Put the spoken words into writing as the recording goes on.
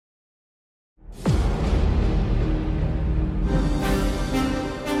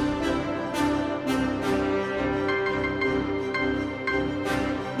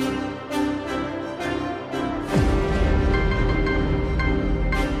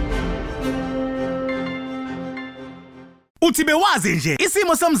Uthi bewazi nje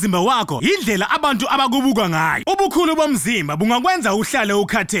isimo somzimba wakho indlela abantu abakubuka ngayo. Ubukhulu bomzimba bungakwenza uhlale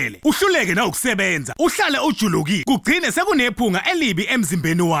ukhathele, uhluleke na ukusebenza, uhlale ujulukile, kugcine sekunephunga elibi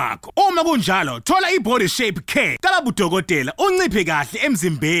emzimbeni wakho. Uma kunjalo, thola i-Body Shape Care kaBabu Dokotela unciphe kahle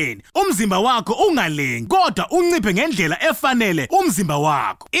emzimbeni. Umzimba wakho ungalengi kodwa unciphe ngendlela efanele umzimba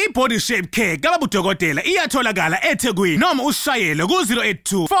wakho. I-Body Shape Care kaBabu Dokotela iyatholakala eThekwini noma ushayele ku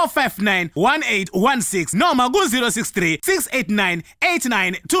 082 459 1816 noma ku 063 689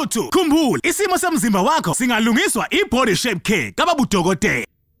 8922. Khumbula, isimo somzimba wakho singalungiswa i-Body Shape Care kaBabu Dokotela.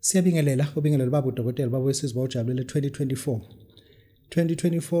 Siyabingelela Babu Dokotela babo wesizwe ujabulele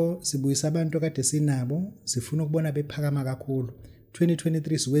 2024 sibuyisa abantu kade sinabo, sifuna ukubona bephakama kakhulu.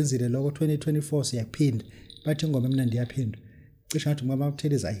 2023 sikwenzile lokho, 2024 siyaphinda. Bathi ingoma emnandi yaphinda. Cishe ngathi ngoba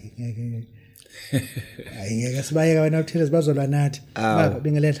uThelezi ngeke sibayeka wena uThelezi bazolwa nathi. Baba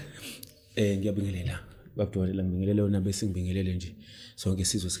bingelela. Ngiyabingelela Babu Dokotela, ngibingelele wona bese ngibingelele nje sonke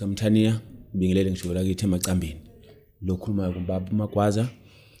isizwe sikaMthaniya, ngibingelele ngisho la kithi emacambini. Lo khuluma kuBabu Magwaza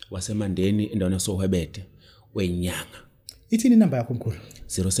wasemandeni endaweni yasoHwebede wenyanga. Ithini number yakho mkhulu?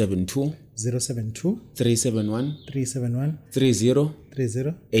 072 371 30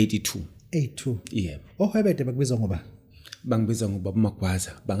 82. Yebo. OHwebede bakubizwa ngoba? Bangibiza ngoBabu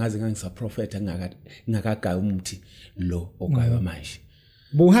Magwaza, bangaze ngangisa prophet ngingakagaya umuthi lo ogaywa manje.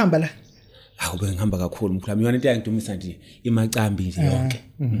 Buhamba la? Hawu bengihamba kakhulu mkhulu. Yona into yangidumisa nje imacambi nje yonke.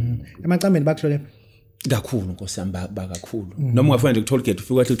 Emacambini bakuhlole kakhulu nkosiyami bakakhulu. Noma ungafuna nje ku-toll gate,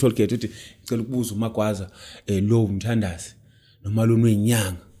 ufika ku-toll gate uthi ngicela ukubuza uMagwaza lo umthandazi noma lo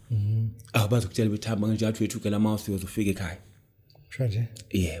wenyanga. Bazokutshela bethamba nje athi wethu ke la mouth uzofika ekhaya. Sho nje?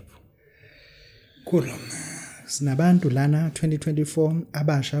 Yebo. Cool. Sinabantu lana 2024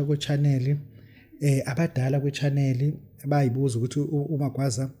 abasha ku channel, abadala ku channel bayibuza ukuthi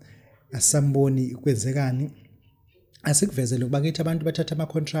uMagwaza asamboni kwenzekani. Asikuvezele ukuba kithi abantu bathatha ama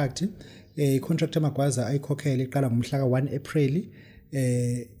contract, contract yaMagwaza ayikhokhele iqala ngomhla ka1 April,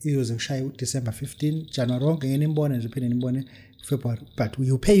 iyoze kushaya uDecember 15, January ronke ngene nimbone nje phela nimbone February, but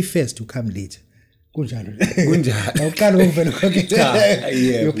you pay first to come later. Kunjalo. Awuqala ukuvela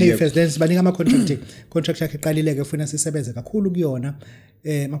ukhokhe. You pay first, then sibanika ama contract yakhe eqalileke ufuna sisebenze kakhulu kuyona.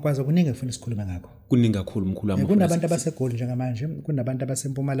 Magwaza kuningi ufuna sikhuluma ngakho. Kuningi kakhulu mkhulu wami. Kunabantu abaseGoli njengamanje, kunabantu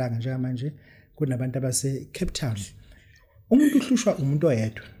abaseMpumalanga njengamanje, kunabantu abase Cape Town. Umuntu uhlushwa umuntu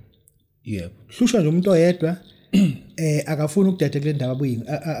oyedwa. Yebo. Hlushwa nje umuntu oyedwa akafuna ukudede kule ndawo abuyini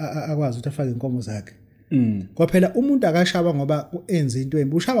akwazi ukuthi afake inkomo zakhe. Kwaphela umuntu akashaba ngoba enza into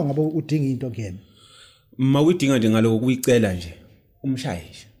embi, ushaba ngoba udinga into kuyena. Mawudinga nje ngaloko kuyicela nje umshaye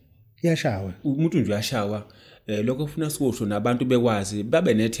nje. Iyashawa. Umuntu nje uyashawa. Lokho ufuna sikusho nabantu bekwazi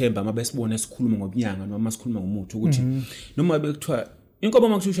babe nethemba mabesibona sikhuluma ngobunyanga noma sikhuluma ngomuthi ukuthi noma bekuthiwa inkomo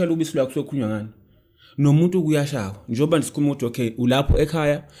makushushala ubisi lwakho sokhunywa ngani. Nomuntu kuyashawa njengoba ndisikhuluma ukuthi okay ulapho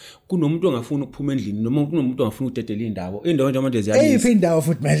ekhaya kunomuntu ongafuna ukuphuma endlini noma kunomuntu ongafuna ukudedela indawo nje manje ziyalisa eyiphi indawo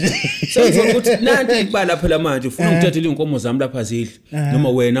futhi manje senzo ukuthi nanti ikubala phela manje ufuna ukudedela inkomo zami lapha zidle noma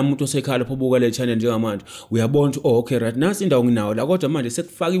wena umuntu osekhaya lapho buka le channel njengamanje uyabona ukuthi okay right nasi indawo nginawo la kodwa manje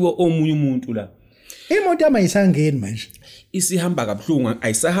sekufakiwe omunye umuntu la. Imoto amayisangeni manje isihamba kabuhlungu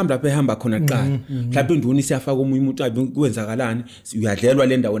ayisahamba lapha ehamba khona qala mhlawumbe induni isiyafaka omunye umuntu abe kwenzakalani uyadlelwa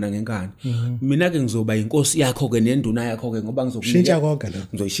le ndawo nangenkani. Mina ke ngizoba inkosi yakho ke nenduna yakho ke ngoba ngizokushintsha konke lo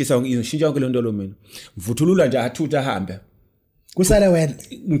ngizoyishisa ngizoshintsha konke lonto lo mina mvuthulula nje athutha ahambe kusale wena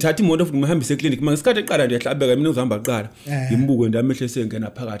ngithatha imoto futhi ngihambise eclinic mangisikhathi eqala nje ehlabeka mina uzihamba qala ngimbuke ndamehlo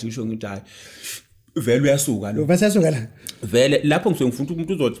esengena phakathi ngisho ngithi hayi vele uyasuka lo vasasuka la vele lapho ngifuna ukuthi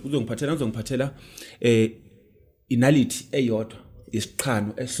umuntu uzongiphathela inality eyodwa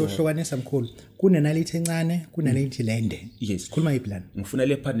isiqhano esohlukanisa mkhulu kunenality encane kunality lende. Yes, khuluma iplan ngifuna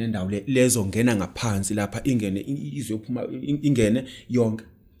lepha nendawo lezo ngena ngaphansi lapha ingene izophuma ingene yonke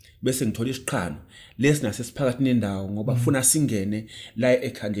bese ngithola isiqhano lesi nase siphakathi nendawo ngoba ufuna singene la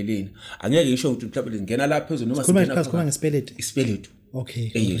ekhangeleni angeke ngisho ukuthi mhlawumbe ngena lapha phezulu noma singena khuluma ngespeletu ispeletu.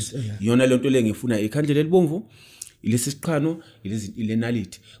 Okay. Yes, yona lento le ngifuna ikhandlela elibomvu ilesi siqhano ile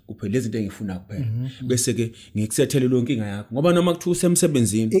nality kuphela lezi zinto engifuna kuphela bese ke ngikusethele lonke inkinga yakho ngoba noma kuthiwa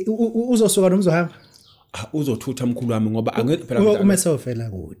usemsebenzini uzosuka noma uzohamba uzothutha mkhulu wami ngoba angeke phela umesofela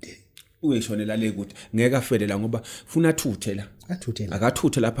kude uyeshonela le kude ngeke afelela ngoba funa athuthe la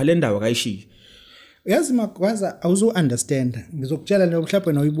akathuthe lapha le ndawo akayishiye. Yazi Magwaza awuzo understand ngizokutshela nje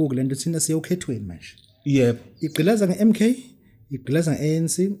mhlawumbe noyibuke lento thina siyokhethweni manje. Yebo. Igqilaza ngeMK, igqilaza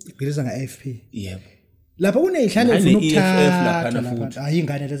ngeANC, igqilaza ngeAFP. Yebo. Lapha kunezihlalo ufuna ukuthatha lapha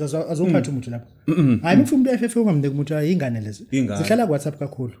ayingane lezo azophatha umuntu lapha. Hayi mfuna uFF ungamnike umuntu ayingane lezo. Zihlala ku WhatsApp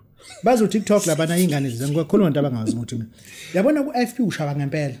kakhulu. Bazo TikTok lapha na ingane lezo ngikukhuluma into abangazi ukuthi mina. Yabona ku AFP ushaba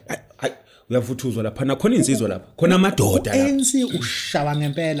ngempela. uyavuthuzwa lapha khona insizwa lapha khona amadoda lapha ANC ushawa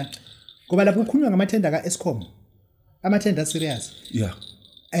ngempela ngoba lapho kukhulunywa ngamathenda kaEscom amathenda serious yeah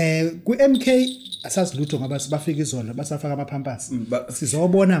ku MK asazi lutho ngoba sibafika izolo basafaka amaphampasi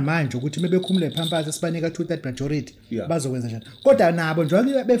sizobona manje ukuthi mebekhumule iphampasi sibanika 2/3 majority bazokwenza njani kodwa nabo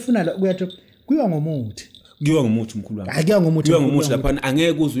njengoba befuna ukuyathi kuyiwa ngomuthi mkhulu wami akuyiwa ngomuthi lapha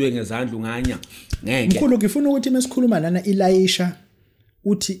angeke uzwe ngezandla unganya ngeke mkhulu ngifuna ukuthi mesikhuluma lana ilayisha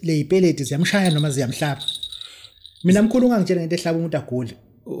uthi le ipeleti ziyamshaya noma ziyamhlaba mina mkhulu ungangitshela ngento ehlaba umuntu agule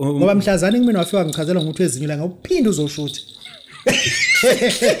ngoba mhlazana kimi wafika ngichazela ngokuthi ezinye la ngophinda uzoshutha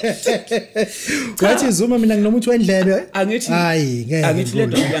Kwathi Zuma mina nginomuthi wendlebe hayi ngeke angithi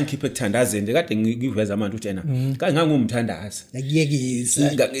lento yangikhipha ekuthandazeni kade ngiveza manje uthi yena ka ngangumthandazi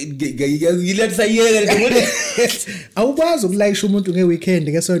yakuyekisa ngilethisa yeke awukwazi ukulayisha umuntu ngeweekend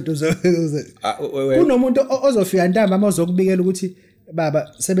ngesonto kunomuntu ozofika ntamba amazokubikela ukuthi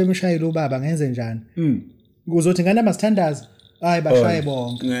baba sebemshayile ubaba ngenze njani kuzothi ngana masithandazi hayi bashaye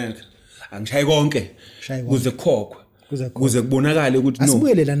bonke ngeke angishaye konke kuze kokho kuze kubonakale ukuthi no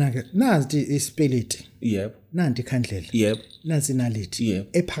asibuyele lana ke nazi isipeleti yebo nanti ikhandlela yebo nansi nalithi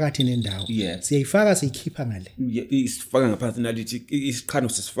ephakathi nendawo siyayifaka siyikhipha ngale isifaka ngaphansi nalithi isiqhano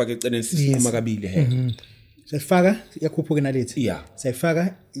sisifaka eceleni sisima kabili he sifaka yakhuphuka nalithi yeah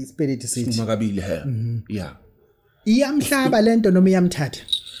siyayifaka isipeleti sithi sima kabili he yeah iyamhlaba lento noma iyamthatha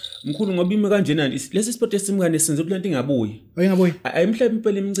mkhulu ngoba ime kanjena lesi sport esimkane senze kulento ingabuyi ayimhlaba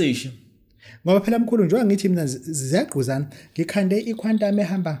impela imcishe ngoba phela mkhulu njengoba ngithi mina ziyagquzana ngikhande iquantum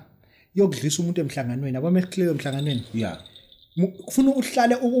ehamba yokudlisa umuntu emhlanganweni abamehleyo emhlanganweni kufuna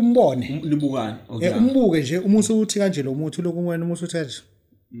uhlale umbone libukane umbuke nje umuso uthi kanje lo muthi lokunwena umuso uthi kanje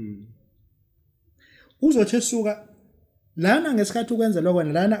uzothi esuka lana ngesikhathi ukwenza lokho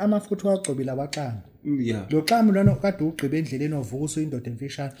lana amafutha wagcobila waxanga lo xamu lona kade ugqibe endleleni ovuka usuyindoda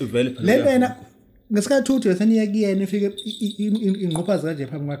emfishane le wena ngesikhathi uthi weseniye kuyena ifike ingqophazi kanje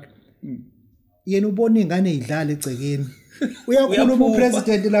phambi kwakhe yena ubona ingane idlala egcekeni uyakhuluma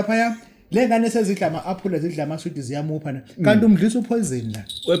upresident lapha ya le ngane sezidla ama-apple zidla ama-sweet ziyamupha kanti umdlisa upoison la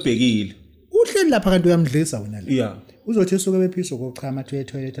webhekile uhleli lapha kanti uyamdlisa wena la uzothi esuke bephisa kochama athi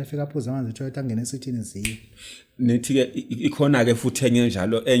etoilet afika aphuza amanzi etoilet angene esithini ziyo nethi ke ikhona ke futhi enye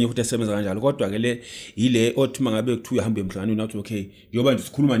njalo enye futhi esebenza kanjalo kodwa ke le ile othi mangabe kuthiwa uhamba emhlanganweni uthi okay yoba nje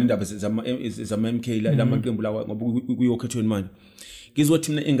sikhuluma nindaba zama MK la maqembu lawa ngoba kuyokhethweni manje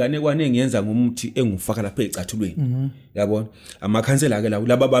ngizothi mina ingane kwane engiyenza ngomuthi engufaka lapha ecathulweni yabona amakhansela ke lawo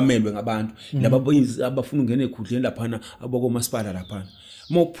laba bamelwe ngabantu laba abafuna ungena ekhudleni lapha aboko masipala lapha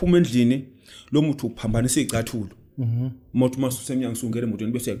mokuphuma endlini lo muthi uphambanisa icathulo mothi masusemnyango sungena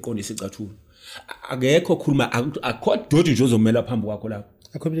emotweni bese yaqondisa icathulo akekho khuluma akhododi nje ozomela phambi kwakho lapho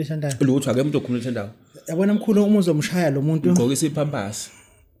accommodation ndawo lutho ake umuntu okhuluma ndawo yabona mkhulu umuzo omshaya lo muntu ugqoka isiphampasi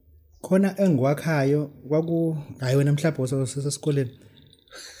khona engiwakhayo kwaku hayi wena mhlawumbe osesikoleni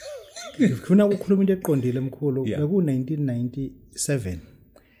ngifuna ukukhuluma into eqondile mkhulu beku 1997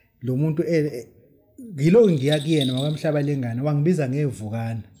 lo muntu ngilo ngiya kuyena makamhlaba lengane wangibiza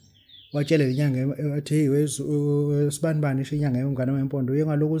ngevukana watshela lenyanga athi hey wesibanibani isho inyanga yomngane wempondo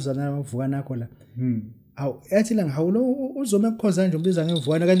yengalokuzana amavukana akho la awu ethi la ngihawulo uzome ukukhoza nje umbiza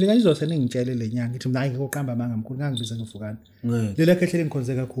ngevukana kanti kanje izosene ngitshele lenyanga ithi mina hayi ngoqamba manga mkhulu ngangibiza ngevukana lela khehlele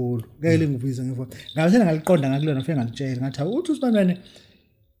ngikhonze kakhulu ngeke ngibiza ngevukana ngabe ngaliqonda ngakulona ufike ngalitshela ngathi uthi usibanibani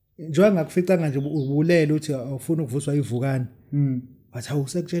njengoba ngakuficanga nje ubulele uthi awufuna ukuvuswa ivukana wathi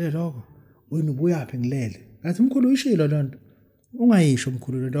awusekutshele lokho wena ubuyaphi ngilele ngathi mkhulu uyishilo lonto ungayisho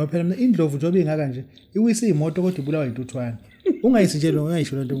mkhulu lonto phela mina indlovu njengoba ingaka nje iwisa imoto kodwa ibulawa intuthwane ungayisi nje lo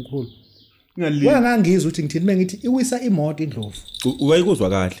ungayisho lonto mkhulu ngangizwa ukuthi ngithini mengithi iwisa imoto indlovu uwayikuzwa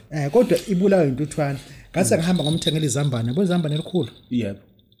kahle kodwa ibulawa intuthwane ngase ngihamba ngomthengela izambane yabo izambane elikhulu yebo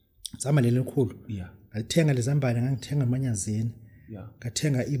izambane elikhulu ngalithenga lezambane ngangithenga amanyazini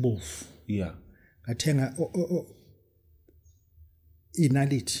ngathenga ibofu ngathenga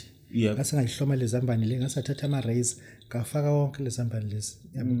inalithi ngase ngayihloma lezambane le ngasathatha ama razor ngafaka wonke lezambane lezi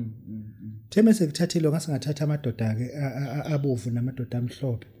yabo theme sekuthathile ngase ngathatha amadoda ke abovu namadoda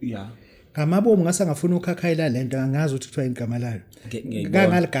amhlophe ngamabomu ngase ngafuna ukhakhayila lento angazi ukuthi kuthiwa igama layo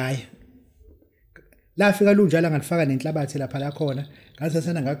ngaligaya lafika lunjalo ngalifaka nenhlabathi lapha la khona ngase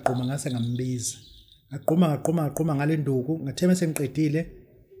sana ngaqhuma ngase ngambiza ngaqhuma ngalenduku ngatheme sengiqedile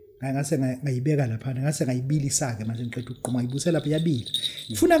ngase ngayibeka lapha ngase ngayibilisa ke manje ngiqeda ukuqhuma ngibusela lapha yabili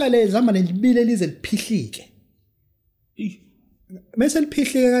ngifuna kale zama nelibile lize liphihlike mase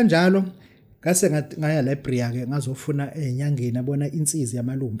liphihlike kanjalo ngase ngaya library yake ngazofuna enyangeni abona insizi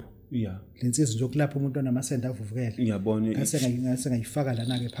yamalumbu Yeah. Lensizwe nje okulapha umuntu onamasende avuvukele. Ngiyabona. Ngase ngayifaka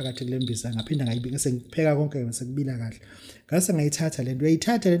lana ke phakathi kulembiza ngaphinda ngayibika sengipheka konke bese kubila kahle. Ngase ngayithatha lento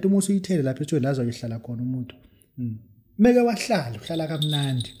uyayithatha lento uma usuyithele lapha ethwe lazo yihlala khona umuntu. Meke wahlala uhlala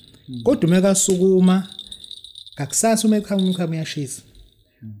kamnandi. Kodwa umeka sukuma ngakusasa umekhamuka uyashisa.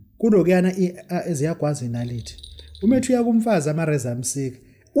 Kulokuyana eziyagwaza inalithi. Umethu uyakumfazi amareza amsika.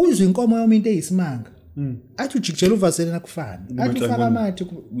 Uzwe inkomo yami into eyisimanga. Athi ujikijela uvaselena kufana. Athi ufaka amathi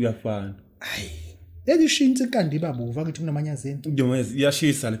uyafana. Hayi. Elishintshe kandi babuva ngithi kunamanyazeni.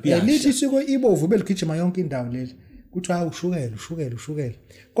 Iyashisa lapha. Lithi siko ibovu beligijima yonke indawo leli. Kuthiwa ushukela.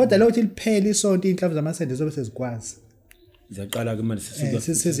 Kodwa lo uthi liphele isonto inhlavu zamasende zobe sezigwaza. Ziyaqala ke manje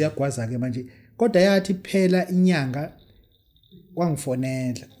sesiyagwaza ke manje. Kodwa yathi phela inyanga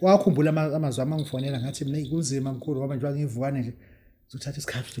wangifonela. Wakhumbula amazwi amangifonela ngathi mina kunzima kakhulu ngoba nje wangivuka nje uzothatha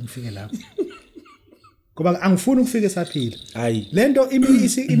isikhathi ukuthi ngifike lapho. Ngoba angifuni ukufika esaphila. Hayi. Lento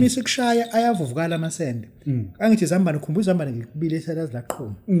imisi kushaya ayavuvukala amasende. Angithi zambane khumbuza zambane ngikubile esalazi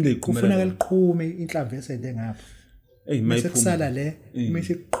laqhuma. Kufuna ke liqhume inhlamvu yesende ngapha. Sekusala le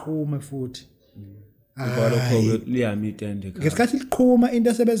imisi iqhume futhi. Lokho liyami itende. Ngesikhathi liqhuma into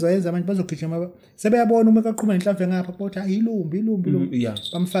esebezoyenza manje bazogijima sebeyabona uma kaqhuma inhlamvu ngapha kodwa ayilumbi.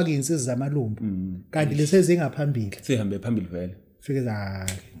 Bamfaka izinsiza zamalumbu. Kanti lese zingaphambili. Sihambe phambili vele. Fike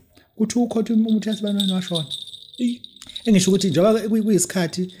zakhe. Kuthi ukhotha umuntu yasibani washona. Engisho ukuthi njengoba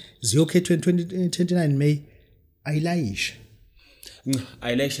kuyisikhathi ziyokhethwe 29 May ayilayisha.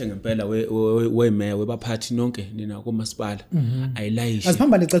 Ayilayisha ngempela wemeya webaphathi nonke nina komasipala. Ayilayisha.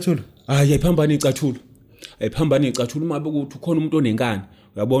 Aziphambane icathulo. Hayi ayiphambane icathulo. Ayiphambane icathulo uma bekuthi khona umuntu onenkani.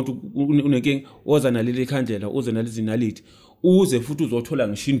 Uyabona unenkinga oza naleli khandlela uze nalezi nalithi. Uze futhi uzothola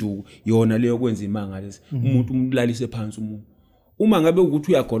ngishinduku yona leyo kwenza imanga lezi. Umuntu umlalise phansi umuntu. Uma ngabe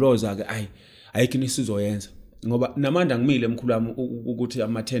ukuthi uyagoloza ke ayikini sizoyenza ngoba namanda ngimile emkhulu wami ukuthi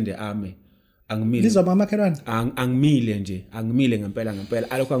amathende ame angimile lizoba amakhelwane angimile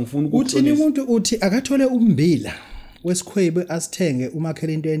ngempela alokho angifuni ukuthi uthini umuntu uthi akathole umbila wesikhwebe asithenge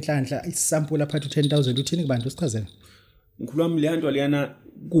umakhela into enhlanhla isampula phathu 10,000 uthini kubantu sichazela mkhulu wami le nto liyana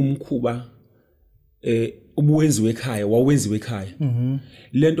kumkhuba ubuwenziwe ekhaya wawenziwe ekhaya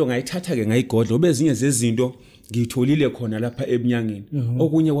lento ngayithatha ke ngayigodla obezinye zezinto ngitholile khona lapha ebunyangeni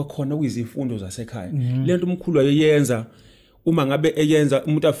okunye kwakhona kuyizifundo zasekhaya lento umkhulu wayeyenza uma ngabe eyenza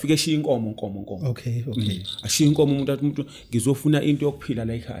umuntu afike eshiya inkomo okay ashiya inkomo umuntu ngizofuna into yokuphila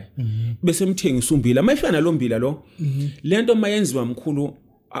la ekhaya bese emthengisa umbila mayifana lo mbila lo lento mayenziwa mkhulu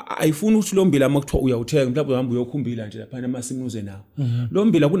ayifuni ukuthi lo mbila makuthiwa uyawuthenga mhlawumbe uhamba uyokhumbila nje lapha emasimini uze nawo lo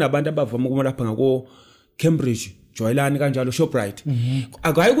mbila kunabantu abavama ukuma lapha ngako Cambridge Joylani kanjalo Shoprite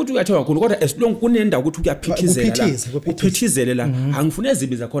akayi ukuthi uyathenga kakhulu kodwa esilong kunendawo ukuthi uyaphithizela la angifuna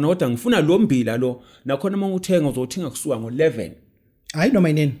ezibiza khona kodwa ngifuna lo mbila lo nakhona uma uthenga uzothenga kusuka ngo11 hayi noma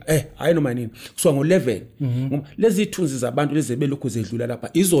inini hayi noma inini kusuka ngo11 ngoba lezi ithunzi zabantu lezi belokhu zedlula lapha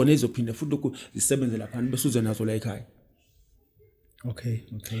izona ezophinda futhi ukuzisebenze lapha bese uze nazo la ekhaya. Okay.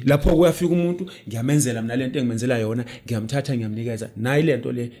 Lapho kuyafika umuntu ngiyamenzela mina lento engimenzela yona ngiyamthatha ngiyamnikeza nayi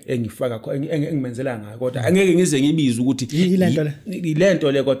lento le engifaka khona engimenzela ngayo kodwa angeke ngize ngibize ukuthi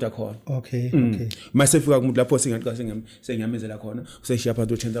ilento le kodwa khona. Okay. Mase fika kumuntu lapho singathi sengiyamenzela khona useshiya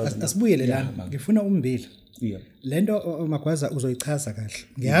phansi 10,000. Asibuyele la ngifuna umbila. Yeah. Lento Magwaza uzoyichaza kahle.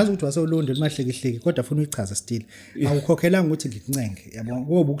 Ngiyazi ukuthi wasewulonde limahlekile kodwa ufuna uyichaza still. Awukhokhelanga ukuthi ngikuncenge yabona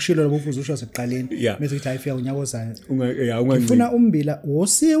ngoba ukushilo lobufuza usho seqaleni bese uthi ayifika unyaka ozayo. Ngifuna umbila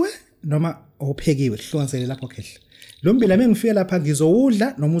wosiwe noma ophekiwe hlonganisele lapho kehle. Lo mbila mengifika lapha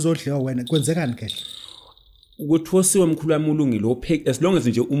ngizowudla noma uzodliwa wena kwenzekani kehle? Ukuthi wosiwe mkhulu wami ulungile opheki as long as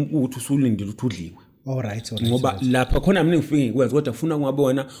nje ukuthi usulindile ukuthi udliwe. Alright. Ngoba lapha khona mina ngifike ngikwenza kodwa ufuna kungabe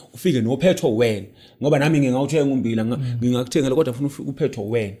wena ufike nophetho wena ngoba nami ngingawuthenga umbila ngingakuthengela kodwa ufuna ufike uphetho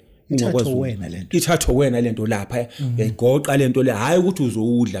wena ithatho wena lento lapha uyayigoqa lento le hayi ukuthi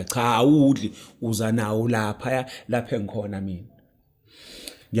uzowudla cha awudli uza nawo lapha engikhona mina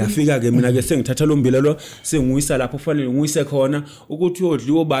ngiyafika ke mina ke sengithatha lo mbila lo senguyisa lapho kufanele nguyise khona ukuthi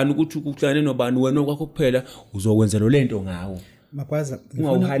uyodliwa bani ukuthi ukuhlane nobani wena okwakho kuphela uzokwenzela lento ngawo Magwaza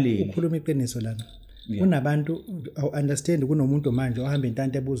ukhuluma iqiniso lana kunabantu understand kunomuntu manje ohamba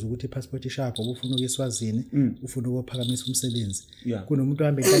intanta ebuza ukuthi passport ishakho ufuna ukuyiswazini ufuna ukuphakamisa umsebenzi kunomuntu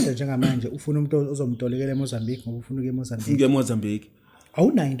ohamba intanta njengamanje ufuna umuntu ozomtolekela eMozambique ngoba ufuna ukuye eMozambique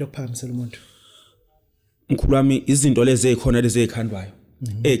awunayo into okuphakamisela umuntu mkhulu wami izinto lezi ezikhona lezi ezikhandwayo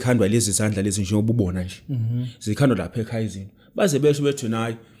ezikhandwa lezi izandla lezi nje obubona nje zikhandwa lapha ekhaya izinto baze besho bethu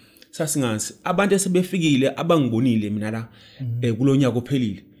nayi sasingazi abantu esebefikile abangibonile mina la kulonyaka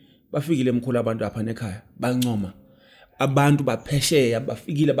ophelile bafikile emkhulu abantu apha nekhaya bancoma abantu baphesheya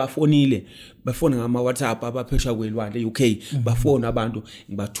bafikile bafonile bafona ngama WhatsApp abaphesha kwelwandle UK bafona abantu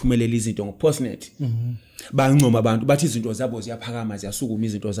ngibathumelela izinto ngopostnet bancoma abantu bathi izinto zabo ziyaphakama ziyasukuma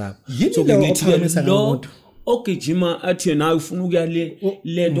izinto zabo so ke ngithi lo ogijima athi nawe ufuna ukuya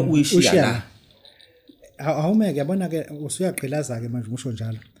lento uyishiya la awumeke yabona ke usuyaqhilaza ke manje umusho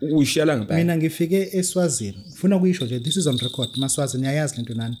njalo uyishiya la ngempela mina ngifike eSwazini ufuna ukuyisho nje this is on record maSwazini niyayazi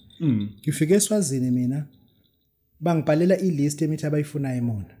lento nani ngifike eSwazini mina bangibhalela ilist emithi abayifunayo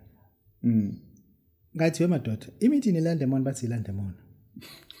emona ngathi wemadoda imithi nilande emona bathi ilande emona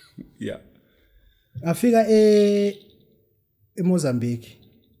yeah afika eMozambique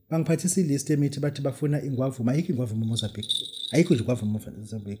bangiphathisa ilist emithi bathi bafuna ingwavuma ayikho ingwavuma eMozambique ayikho nje ingwavuma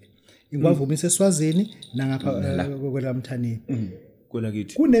eMozambique ingwavuma iseSwazini nangapha kwelamthani kwela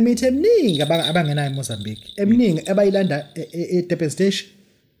kithi kunemithi eminingi abangenayo eMozambique eminingi abayilanda eDurban Station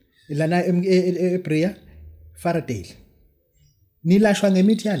lana eBria Faraday nilashwa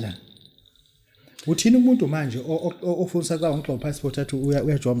ngemithi yala uthini umuntu manje ofundisa ka ngixo passport athi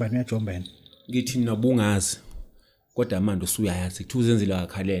uyajombana ngithi nabungazi kodwa manje usuyayazi kuthi uzenzile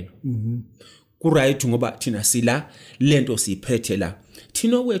akhalelo ku right ngoba thina sila lento siphethe la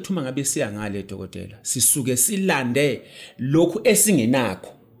thina wethu mangabe siya ngale dokotela sisuke silande lokhu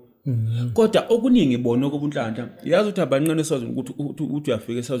esingenakho kodwa okuningi ibona okubunhlanja yazi ukuthi abancane esazweni ukuthi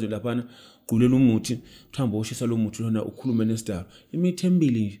uyafika esazweni laphana qulela umuthi uthamba ushisa lo muthi lona ukhulume nesidalo imithi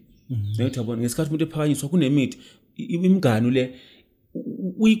emibili nje nethi yabona ngesikhathi umuntu ephakanyiswa kunemithi imingano le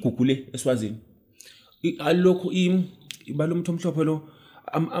uyigugule eSwazini alokho ibalo umuntu omhlophe lo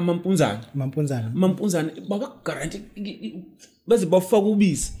amampunzana baba guarantee beze bafaka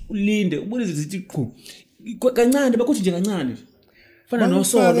ubisi ulinde ubone izithi qhu kancane bakuthi nje kancane fana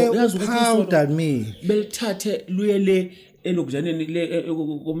nosolo yazi ukuthi belithathe luyele elokuzaneni le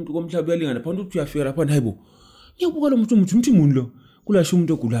komhlaba uyalingana phela ukuthi uyafika lapha hayibo ngiyabuka lo muntu umthi muni lo kulasho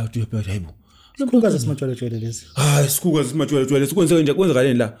umuntu ogulayo uthi phela hayibo sikhukaza simatshwele lezi hayi sikhukaza simatshwele sikwenze nje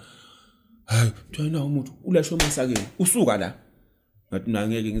kwenzakaleni la hayi thina umuntu ulasho emasakeni usuka la ngathi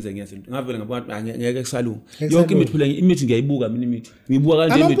ngeke ngize ngiyenze ngavela ngabantu ngeke kusalunga yonke imithi phela imithi ngiyayibuka mina imithi ngibuka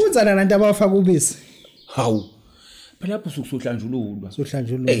kanje imithi amampunzana nanti abafaka ubisi hawu phela lapho sokuhlanjululwa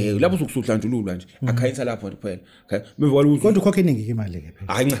lapho sokuhlanjululwa nje akhayitha lapho phela mevela ukuthi kodwa ukhokhe iningi imali ke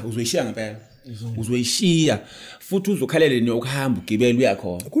phela hayi nqa uzoyishiya ngempela uzoyishiya futhi uzokhalele neyokuhamba ugibela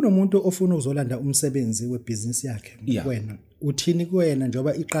uyakhona kunomuntu ofuna ukuzolanda umsebenzi webusiness yakhe wena uthini kuwena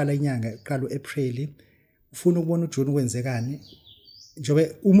njoba iqala inyanga iqala uApril ufuna ukubona uJune kwenzekani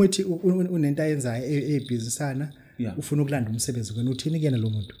njobe umuthi unento ayenzayo ebusinessana ufuna ukulanda umsebenzi kwena uthini kuyena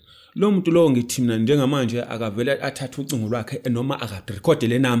lo muntu lo ngithi mina njengamanje akavele athathe ucingo lwakhe noma akarecord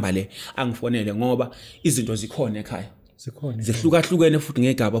le number le angifonele ngoba izinto zikhona ekhaya zihlukahlukene futhi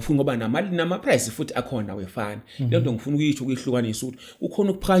ngegaba futhi ngoba nama price futhi akhona wefana lento ngifuna ukuyisho ukuyihlukanisa ukuthi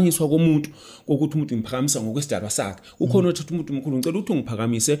ukhona ukuphakanyiswa komuntu ukuthi umuntu ngiphakamisa ngokwesidalwa sakhe ukhona uthatha umuntu omkhulu ngicela ukuthi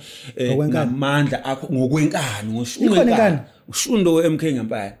ungiphakamise ngamandla akho ngokwenkani ushundo MK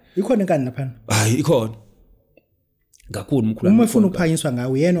ngempela ikhona enkani lapha hayi ikhona kakhulu umkhulu uma ufuna ukuphanyiswa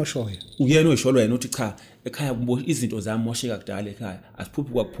ngawe uyena oshoyo uyena oyisho wena uthi cha ekhaya izinto zami mosheka kudala ekhaya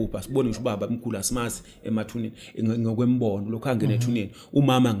asiphuphi kwakuphupha sibone ngisho ubaba omkhulu asimazi emathuneni ngokwembono lokho angena ethuneni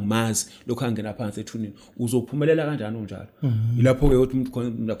umama ngimazi lokho angena phansi ethuneni uzophumelela kanjani onjalo ilapho ke uthi umuntu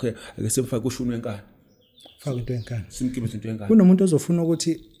khona ake semfaka ushunu wenkani faka into yenkani simkibise into yenkani kunomuntu ozofuna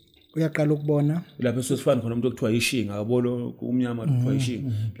ukuthi uyaqala ukubona lapho sesifana khona umuntu okuthiwa ishinga yabona umnyama okuthiwa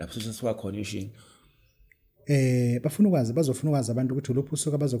ishinga lapho sesifaka khona ishinga bazofuna ukwazi abantu ukuthi uluphi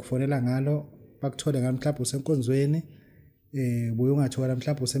usuku abazokufonela ngalo bakuthole ngalo mhlawumbe usenkonzweni buye ungathola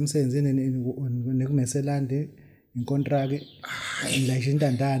mhlawumbe usemsenzini nekumeselande inkontrakt la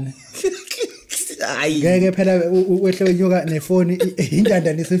ishintandane hayi ngeke phela wehle wenyoka nefoni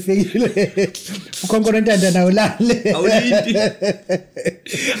intandane isifikile ukhonkolo intandane awulale awulindi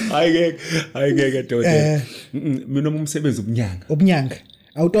hayi ngeke dodo mina umsebenzi ubunyanga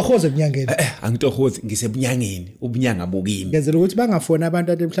awutohoze ebunyangeni angitohoze ngisebunyangeni ubunyanga bokimi ngenzela ukuthi bangafona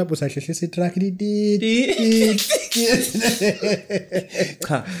abantu ade mhlawumbe usahlehlisa itrack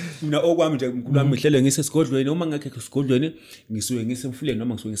cha mina okwami nje umkhulu wami ihlele ngisesigodlweni uma ngekho esigodlweni ngisuke ngisemfuleni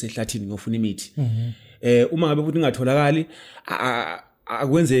noma ngisuke ngisehlathini ngiyofuna imithi uma ngabe futhi ngatholakali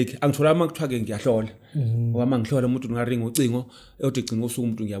akwenzeki angithola uma kuthiwa ke ngiyahlola uma ngihlola umuntu ngaringa ucingo eyothi gcina usuku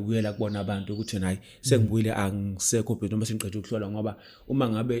umuntu ngiyabuyela kubona abantu ukuthi hayi sengibuyile angisekho bhedu noma sengiqedwe ukuhlola ngoba uma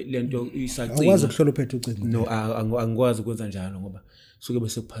ngabe lento isacina akwazi ukuhlola uphethe ucingo no angikwazi ukwenza njalo ngoba suke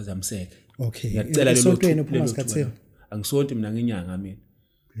bese kuphazamiseka okay ngiyacela lelo sontweni phuma isikhathini angisonto mina ngenyanga mina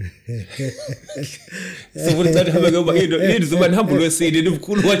Sifuna ukuthi hambe ngoba into zoba nihambo lwesini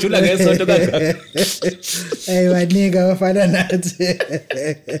nimkhulu wajula ngesonto kanjani. Banika bafana nathi.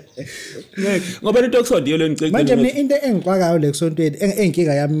 Ngoba into yokusonto le ngicela. Manje mina into engiqwakayo le kusontweni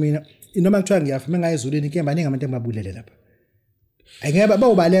enkinga yami mina noma kuthiwa ngiyafa mengayizulini ke baningi abantu engibabulele lapha. Ayike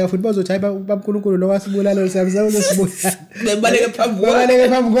bawubaleka futhi bazothi hayi babuNkulunkulu lo wasibulala losiyabuzana sibulala. Bebaleke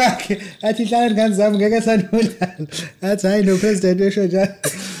phambi kwakhe. Athi hlala ngani zami ngeke sanibulala. Athi hayi no president esho njalo.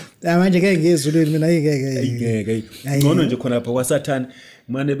 Manje ke ngiyezulwini mina ngeke. Ngcono nje khona lapha kwaSathane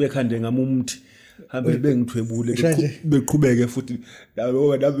manje bekhande ngamumthi. Hambe bengithwebule beqhubeke futhi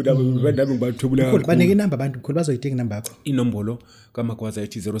nabo ngibathwebule kakhulu. Banike inamba abantu mkhulu bazoyidinga inamba yakho. Inombolo kaMagwaza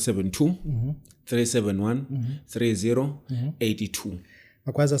ethi 072 371 3082.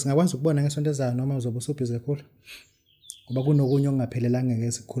 Magwaza singakwazi ukubona ngesonto ezayo noma uzobe usubhizi kakhulu. Ngoba kunokunye okungaphelelanga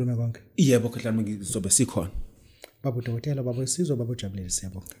ngeke sikhulume konke. Yebo khahlami ngizobe sikhona. Babu Dokotela baba Sizwe baba Jabulile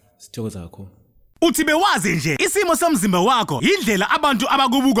siyabonga. Sithokoza kakhulu. Uthi bewazi nje isimo somzimba wakho indlela abantu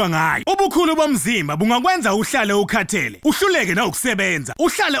abakubuka ngayo. Ubukhulu bomzimba bungakwenza uhlale ukhathele, uhluleke na ukusebenza,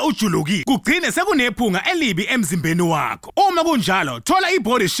 uhlale ujulukile, kugcine sekunephunga elibi emzimbeni wakho. Uma kunjalo, thola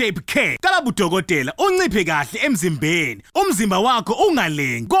iBody Shape Care kaBabu Dokotela unciphe kahle emzimbeni. Umzimba wakho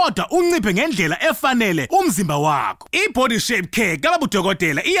ungalengi, kodwa unciphe ngendlela efanele umzimba wakho. iBody Shape Care kaBabu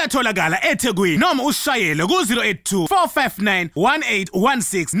Dokotela iyatholakala eThekwini noma ushayele ku 082 459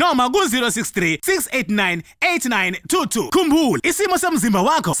 1816 noma ku 063 6898922. Khumbula, isimo somzimba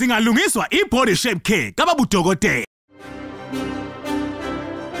wakho singalungiswa iBody Shape Care kaBabu Dokotela.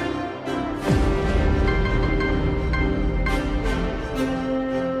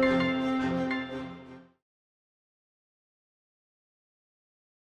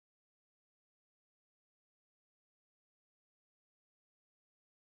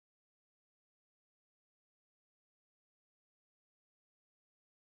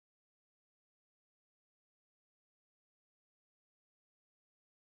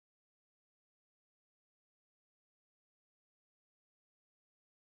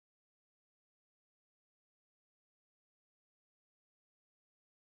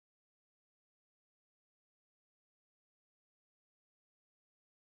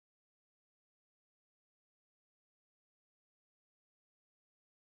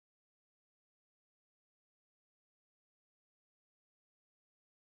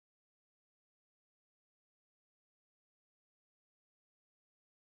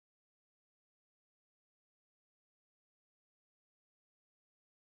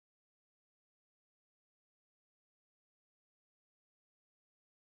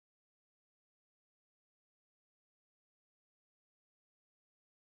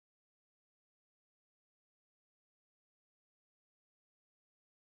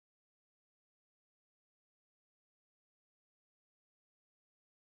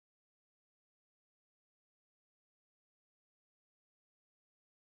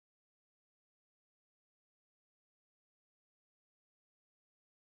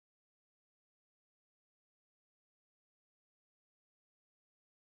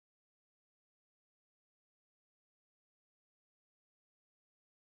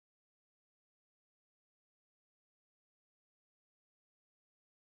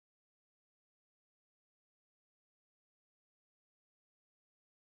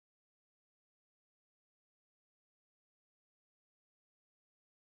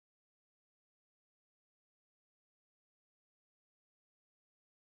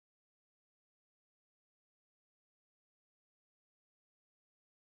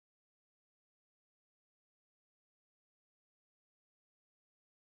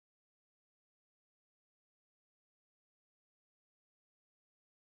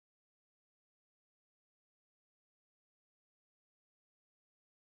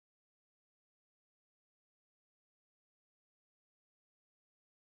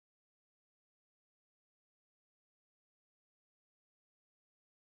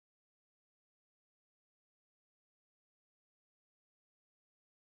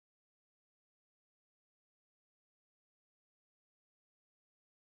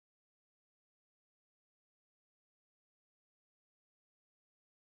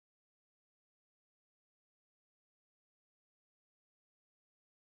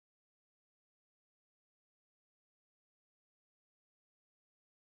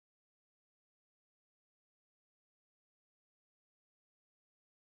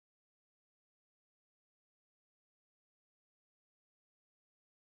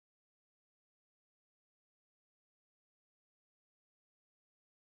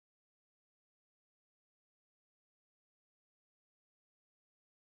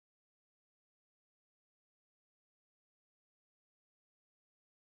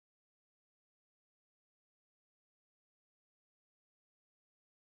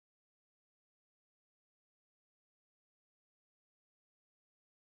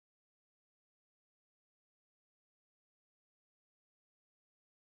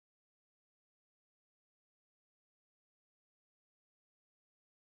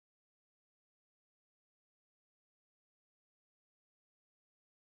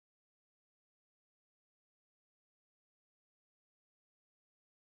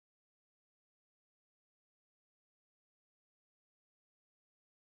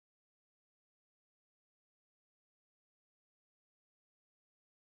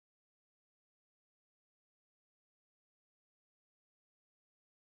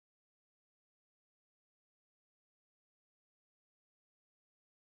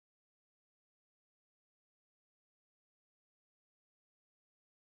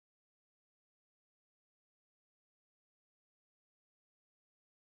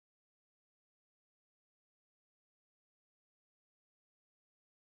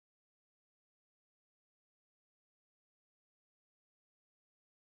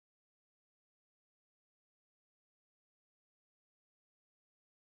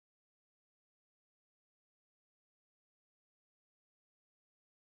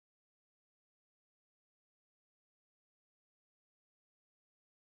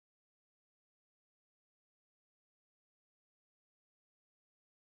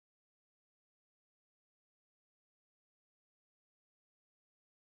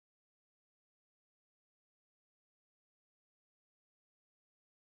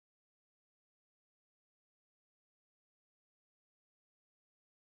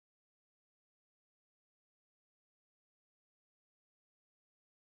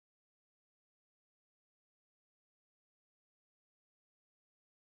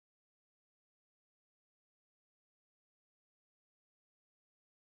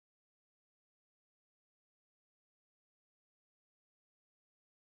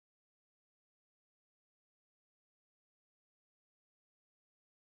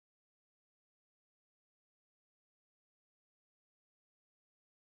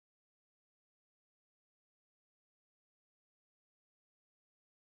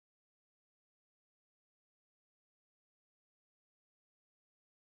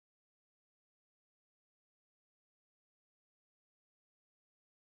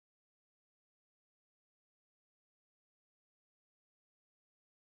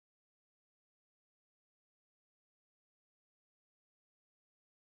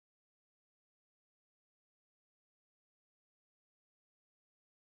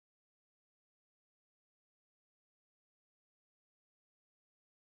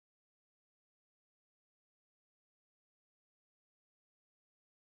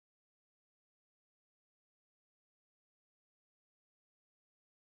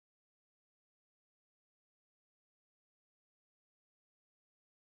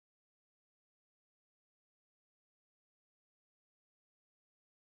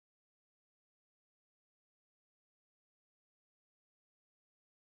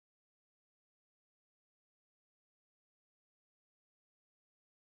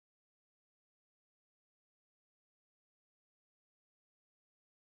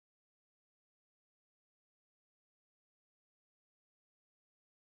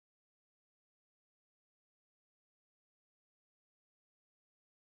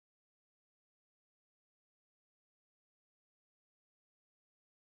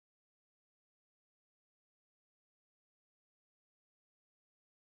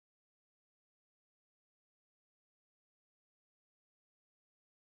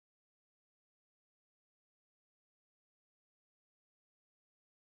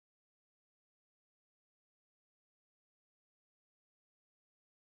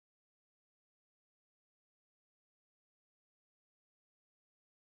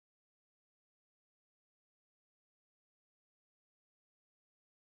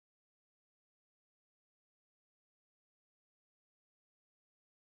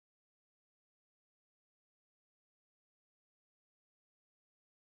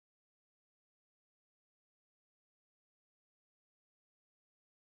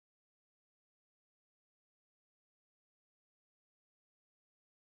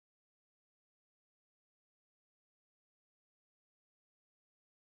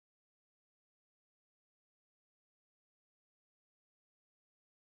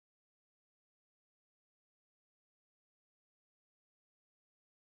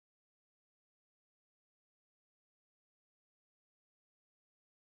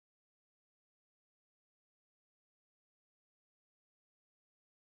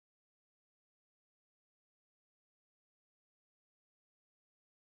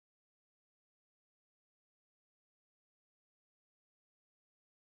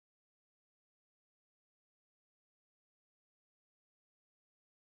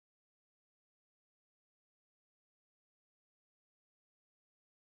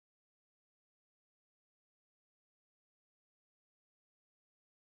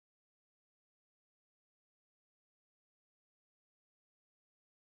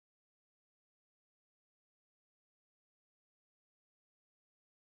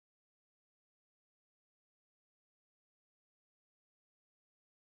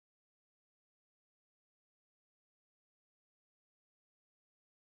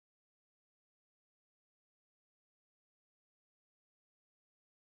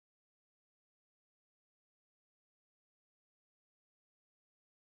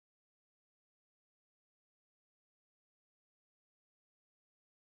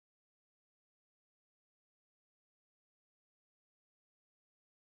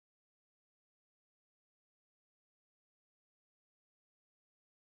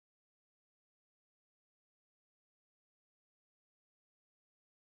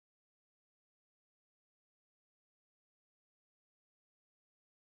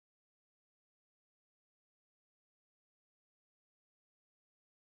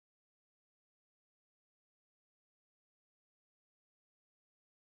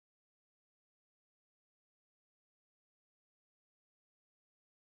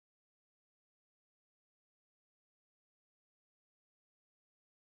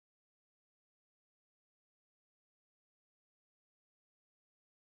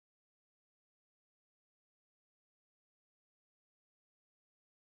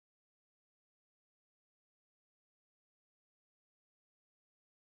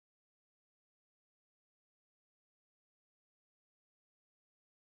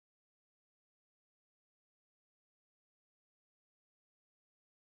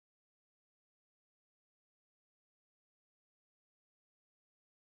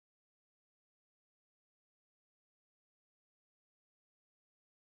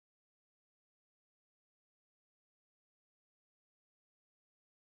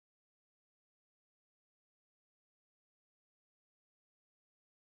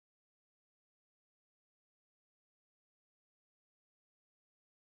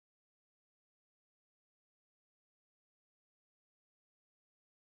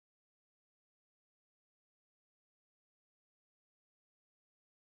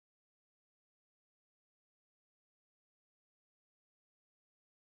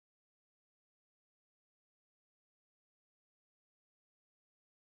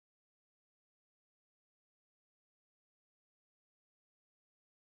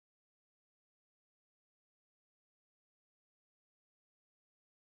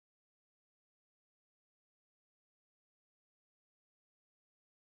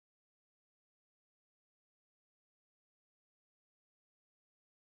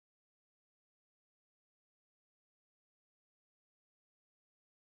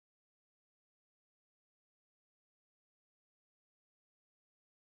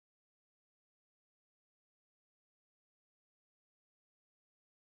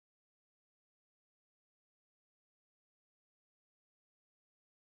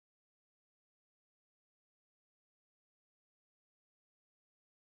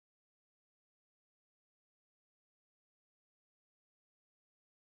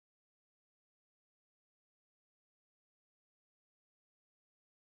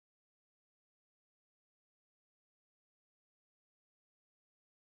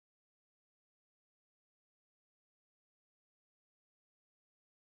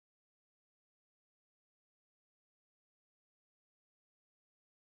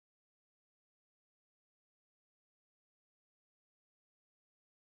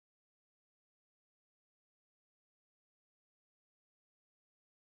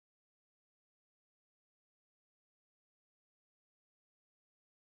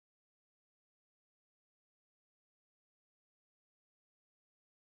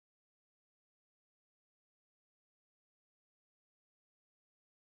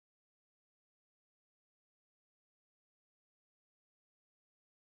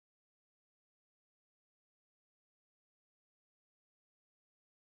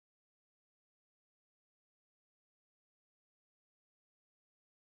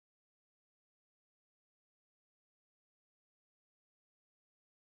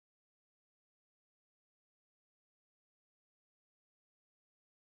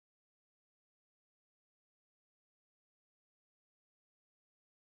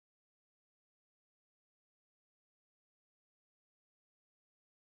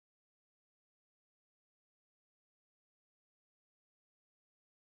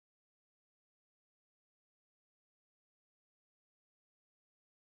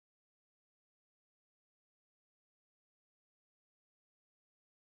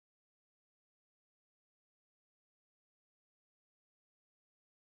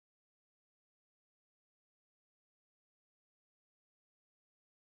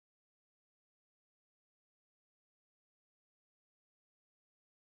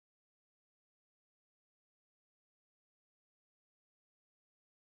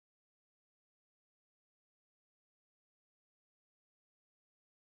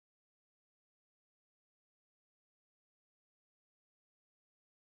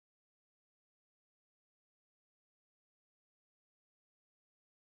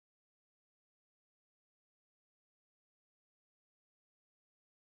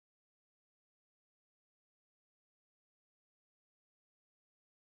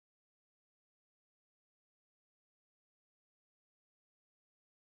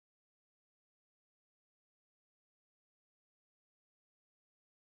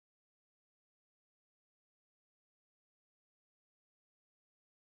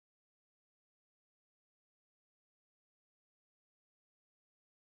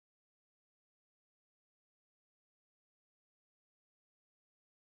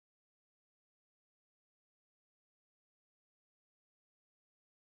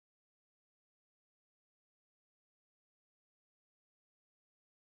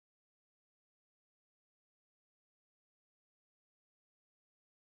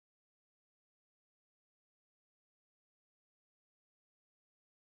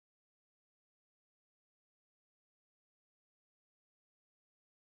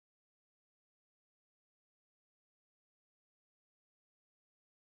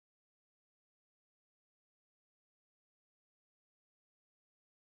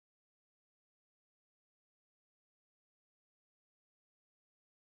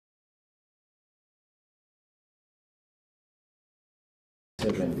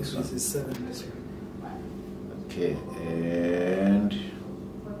 7 this one. This is 7 this one. Okay, and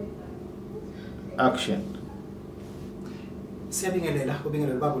action. Siyabingelela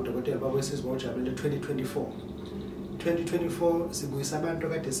ubingelela Babu Dokotela Babu esizibojabule 2024. 2024 sibuyisa abantu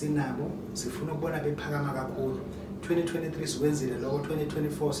kade sinabo sifuna ukubona bephakama kakhulu. 2023 sikwenzile lokho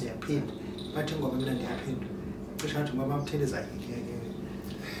 2024 siyaphinda. Bathi ngoba mina ngiyaphinda. Cishe ngathi ngoba amtheleza ngeke.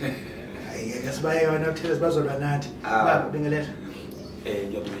 Hayi ngesibaye yona amtheleza bazolwa nathi. Babu bingelela.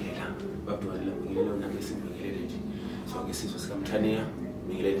 Ngiyabingelela. Babu ngiyabingelela nami sibingelele nje. So ke sizwe sikamthaniya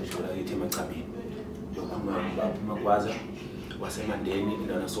bingelela nje la yithi emacabeni. Yokukhuluma Babu Magwaza wasemandeni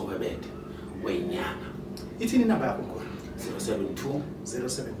indana sohwebede wenyanga. Ithini number yakho ngolo? 072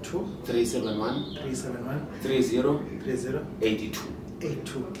 072 371 371 30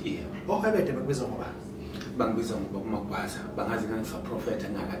 82. Yeah. Ohwebede bakubiza ngoba Bangibiza ngoba Magwaza bangazi ngangisa prophet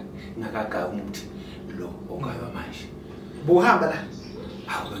ngakagaga umuthi lo okayo manje. Buhamba la.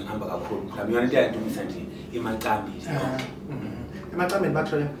 Hawu ngihamba kakhulu. Mhlawumbe yona into yadumisa nje imacambi nje. Emacambeni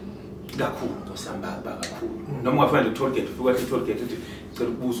bakuthole kakhulu tosamba kakhulu. Noma ungafana le-tollgate ufika e-tollgate uthi cela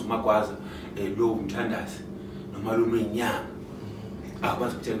ukubuza uMagwaza lo umthandazi noma lo wenyanga.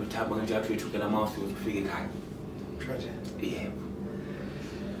 Akwazi ukutshela ukuthi hamba nje apho ethukela mouth ufike ekhaya. Yebo.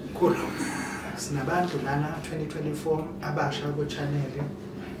 Cool. Sinabantu lana 2024 abasha ku channel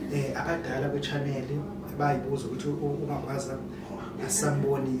abadala ku channel bayibuza ukuthi uMagwaza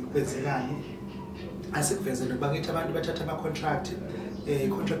asamboni kwenzekani. Asikuvezele bakithi abantu bathatha ama contract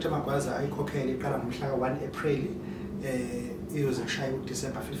contract eMagwaza ayikhokhele iqala ngomhla ka1 April iyoze kushaya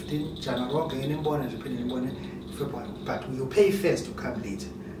uDecember 15 January wonke ngene imbona nje phela imbone February but you pay first to come later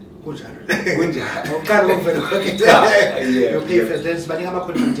kunjalo uqala ukuvela you pay first then sibaninga ama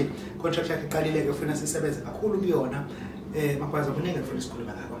contract yakhe iqalile ke ufuna sisebenze kakhulu kuyona Magwaza kuningi ufuna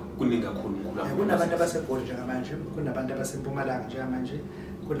isikhuluma ngakho Kuningi kakhulu ngakho kunabantu abaseGoli njengamanje kunabantu abaseMpumalanga njengamanje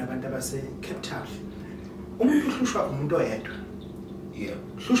kunabantu abase Cape Town umuntu uhlushwa umuntu oyedwa yeah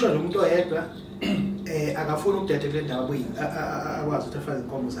hlushwa nje umuntu oyedwa akafuna ukudede kule ndawo akwazi ukuthi afake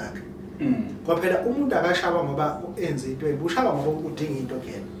inkomo zakhe kwaphela umuntu akashaba ngoba enze into ebushaba ngoba udinga into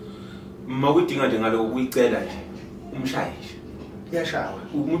kuyena makudinga nje ngalo ukuyicela nje umshayi nje yashawa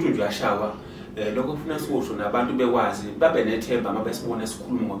umuntu nje uyashawa lokho ufuna sikusho nabantu bekwazi babe nethemba uma besibona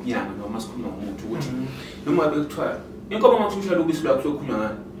sikhuluma ngobunyanga noma sikhuluma ngomuntu ukuthi noma bekuthiwa inkomo makushusha lubisi lwakho lokhunywa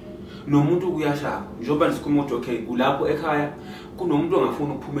ngani nomuntu kuyashaba njengoba sikhuluma ukuthi okay ulapho ekhaya kunomuntu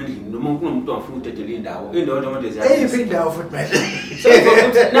ongafuna ukuphuma endlini noma kunomuntu ongafuna udedela indawo nje manje ziyathi indawo futhi manje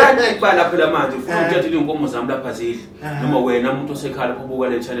nani ikubala phela manje ufuna ukudedela inkomo zami lapha zidla noma wena umuntu osekhaya lapho ubuka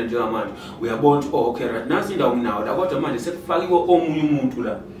le channel njengamanje uyabona ukuthi okay right nasi indawo nginawo la kodwa manje sekufakiwe omunye umuntu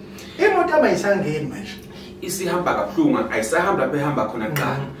la imoto abayisangeni manje isihamba kabuhlungu ayisahamba behamba khona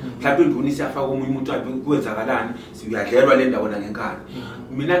kuqala mhlawumbe induna isiyafaka omunye umuntu abe kwenzakalani siyadlelwa le ndawo nangenkani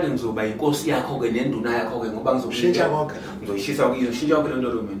mina ke ngizoba inkosi yakho ke nenduna yakho ke ngoba ngizoshintsha konke ngizoyishisa ukuyishintsha konke lento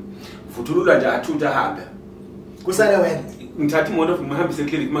lo mina vuthulula nje athutha ahambe kusale wena ngithatha imoto ngihambise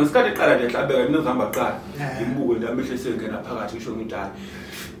eclinic mangisikade eqala nje ehlabeka mina uzihamba kuqala imbuko nje amehlo esengena phakathi ngisho ngidala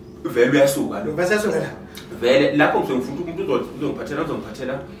vele uyasuka lo bese yasuka la vele lapho ngizofuna umuntu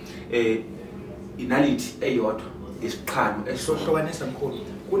uzongiphathela inality eyodwa isiqhano esohlukanisa mkhulu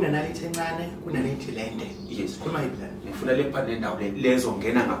kunenality encane kunenality lende yes khuluma yiphi la ngifuna le phane nendawo lezo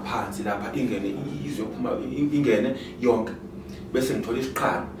ngena ngaphansi lapha ingene izophuma ingene yonke bese ngithola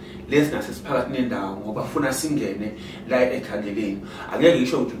isiqhano lesi nasesiphakathi nendawo ngoba ufuna singene la ekhangeleni angeke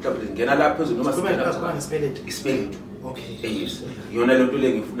ngisho ukuthi mhlawumbe ngena lapha phezulu noma singena isibelethu okay yes yona lento le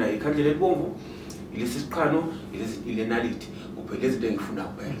ngifuna ikhandlela elibomvu ilesi siqhano ile nality lezi zinto engifuna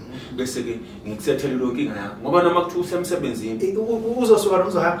kuphela bese ke ngikusethele lonke inkinga yakho ngoba noma kuthiwa usemsebenzini uzosuka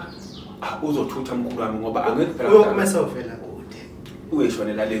uzohamba uzothutha mkhulu wami ngoba angeke phela uyokumesa uvela kude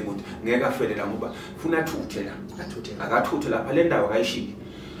uyeshonela le kude ngeke afelela ngoba ufuna athuthe la akathuthe lapha le ndawo akayishiyi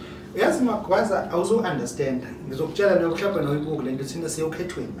yazi Magwaza awuzo understand ngizokutshela lokho mhlawumbe noyibuka lento thina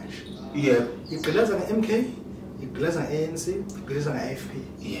siyokhethweni manje yebo igqilaza ngeMK igqilaza ngeANC igqilaza ngeAFP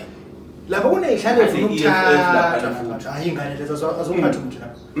yebo lapho kuneyihlale ufuna ukuthatha ayingane lezo azokuphatha umuntu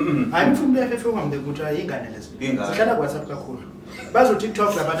lapho hayi mfuna uFF ungambe ukuthi ayingane lezo sihlala kwaSouth kakhulu bazo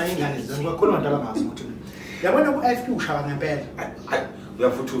TikTok labana ingane lezo ngokukhuluma abantu abangazi ukuthi yabona kuFP ushawa ngempela hayi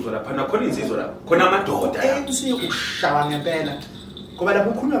uyafuthuzwa lapha nakhona insizwa lapha khona amadoda ANC ushawa ngempela ngoba lapho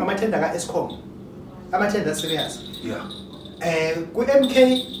ukhulunywa ngamathenda kaEscom amathenda serious yeah ku-MK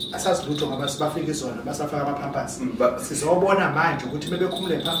asazi lutho ngoba sibafika izona basafaka ama-pampers sizobona manje ukuthi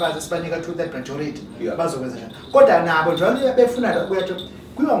bebekhumule i-pampers sibanika 2/3 majority bazokwenza njani kodwa nabo njalo befuna kuyathi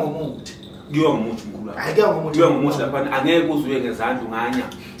kuyiwa ngomuthi mkhulu hayi kuyiwa ngomuthi lapha angeke uzuye ngezandla unganya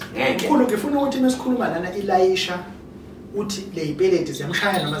ngeke mkhulu ngifuna ukuthi mesikhuluma lana ilayisha uthi le ipeleti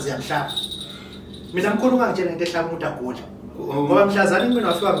ziyamshaya noma ziyamhlaba mina mkhulu ungangitshela into ehlaba umuntu agula ngoba mhlazana mina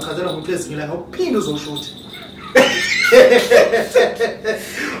wafika ngichazela ngomuntu ezimila ngokuphinda uzoshuthi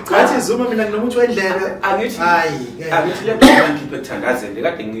Ngathi Zuma mina nginomuntu wendlebe hayi angithi le nto ngikhiphe ekuthandazeni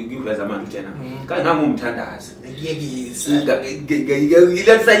kade ngiveza manje utshena ka ngangumthandazi ngiyekisa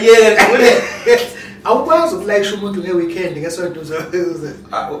ngiletsa yeke awukwazi ukulayisha umuntu ngeweekend ngesonto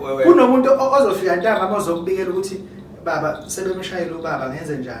kunomuntu ozofika ntamba amazokubikela ukuthi baba sebemshayela ubaba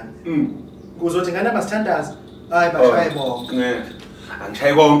ngenze njani kuzothi ngana masithandazi hayi bashaye bonke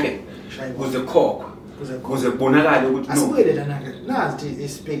angishaye konke kuze kukhokho kuze kubonakala ukuthi no asibuyele lana ke nazi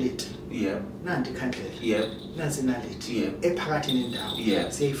ispirit nanti ikhandlela nansi nalithi ephakathi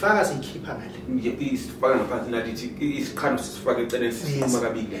nendawo siyifaka siyikhipha ngale isifaka ngaphansi nalithi isikhano sisifaka eceleni sisima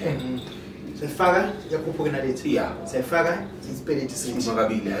kabili sifaka yakhuphuka nalithi siyifaka ispirit sisima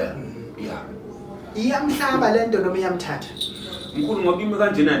kabili iyamhlaba lento noma iyamthatha mkhulu ngoba ime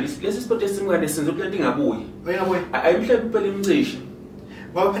kanjena lesi sport esimngane senze planting ngabuyi ayimhlebe phela imcishi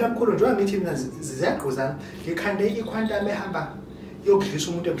ngoba phela mkhulu njengoba ngithi mina ziyagquzana ngikhande iquantum ehamba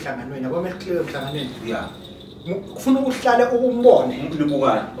yokudlisa umuntu emhlanganweni yabo mekhlele emhlanganweni kufuna ukuhlale ukumbone umuntu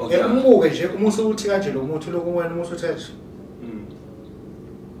libukana umbuke nje umuso uthi kanje lo muntu lokuwena umuso uthethe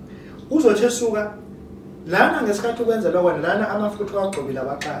uzothi esuka lana ngesikhathi ukwenza lokho lana amafutha wagqobile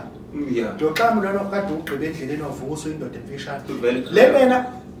abaqala Doqamu lona kade ugqibe endleleni wavuka usuyindoda emfishane le wena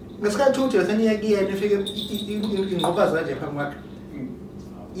ngesikhathi uthi yoseniya kiyena ifike ingqobazo kanje phambi kwakhe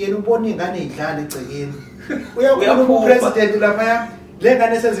yena ubona ingane idlala egcekeni uyakhuluma upresident lapha le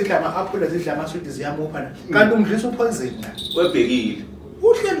ngane sezidla ama-apple zidla ama-sweet ziyamupha kanti umdlisa upoison la webhekile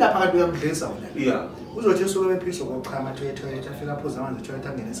uhleli lapha kanti uyamdlisa wona uzothi esuke bephiso kochama athi uyetoilet afika aphuza amanzi etoilet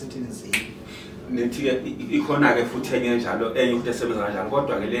angene esithini zini nethi ikhona ke futhi enye njalo enye ukuthi esebenza kanjani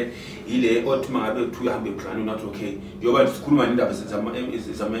kodwa ke le ile othi mangabe uthi uhamba eplani not okay yoba sikhuluma indaba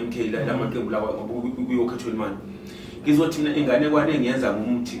zama MK la maqembu lawa kuyokhethwa imali ngizothi mina ingane kwane ngiyenza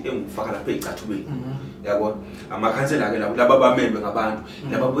ngumuthi engufaka lapha ezicathubeni yabona amakhansela ke laba bamembe ngabantu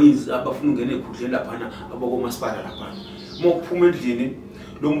laba boyizi abafuna ungena ekhudleni lapha abakomasipala lapha mokuphuma endlini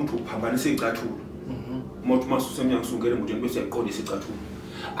lo muntu uphambanisa izicathulo umuntu masusa emnyango sungele emotweni bese yaqondisa izicathulo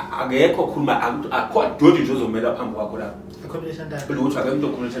akekho khuluma akho dodi nje ozomela phambi kwakho la accommodation data lo uthi ake umuntu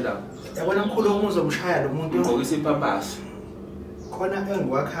okhuluma data yabona mkhulu umuzomshaya lo muntu ugqokisa ipampasi khona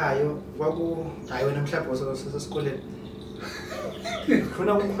engiwakhayo kwaku hayi wena mhlawumbe wasesikoleni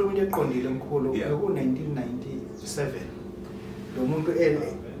khona ukukhuluma into eqondile mkhulu ku 1997 lo muntu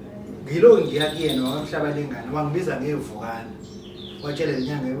ngilo ngiya kuyena wamhlaba lengane wangibiza ngevukana watshela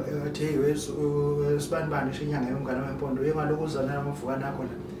lenyanga ethi wesibanibani shinyanga yomngane wempondo yengaloko uzana namavukana akho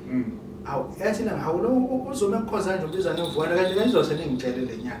la awu yathi la hawu lo uzoma ekukhoza nje ubiza ngevukana kanti ngizose ningitshele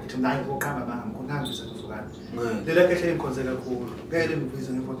lenyanga ethi nayi ngoqhamba bangamkhonangibiza ngevukana lela kehle inkonze kakhulu ngeke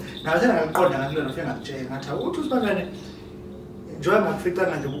ngibiza ngevukana ngathena ngaqonda ngakule nofika ngakutshela ngathi uthi usibangane njengoba ngakufica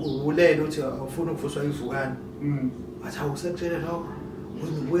kanje ulele uthi awufuna ukuvuswa ivukana athi awusekutshela lokho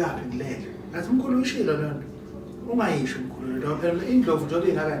uyaphi ngilele ngathi mkhulu uyishilo lonto ungayisho mkhulu lo phela indlovu njengoba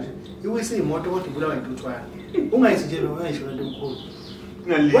ingaka nje iwise imoto kodwa ibulawa intuthwana ungayisi nje ungayisho lento mkhulu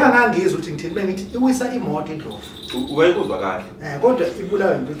wangangizwa ukuthi ngithini bengithi iwisa imoto indlovu wayekuzwa kahle kodwa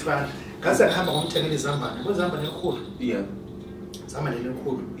ibulawa intuthwana ngase ngihamba ngomthengela izambane kwezambane elikhulu zambane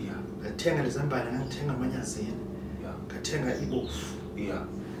elikhulu ngathenga lezambane ngangithenga amanyazini ngathenga ibofu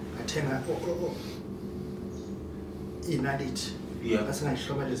ngathenga inalithi ngase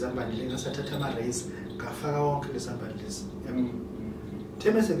ngayihloma lezambane lengasathatha ama-rays ngafaka wonke lezambane lezi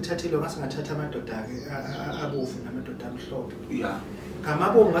theme sengithathile ngase ngathatha amadoda ake abofu namadoda amhlophe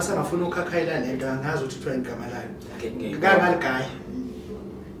ngamabomu ngase ngafuna ukhakhayela lento angazi ukuthi kuthiwa igama layo ngaligaya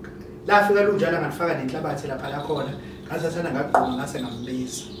lafika lunjalo ngafaka nenhlabathi lapha la khona ngasathana ngaqhuma ngase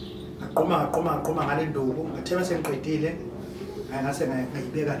ngambiza ngaqhuma ngale nduku ngathema sengiqedile ngase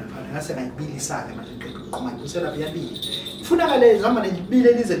ngayibeka lapha ngase ngayibilisa ke manje ngiqeda ukuqhuma ngibusela lapha yabili kufunakala zihamba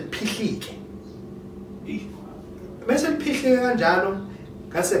nebile lize liphihlike bese liphihlike kanjalo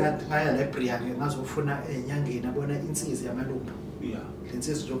ngase ngaya library yake ngazofuna enyangeni abona insizi yamalumbu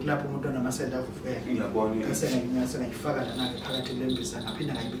lensizi zokulapha umuntu onamasela avuvukela ngiyabona ngase ngayifaka lana phakathi lembisa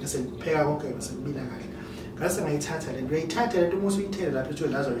ngaphinda ngayibika sengipheka konke bese ngibila kahle ngase ngayithatha lento uyayithatha lento uma usuyithele lapha ethi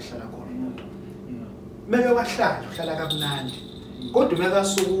lazo lihlala khona umuntu meke wahlala uhlala kamnandi kodwa meka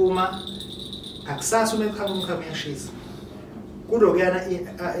sukuma akusasa uma ekhaya umkhaya uyashisa kulokuyana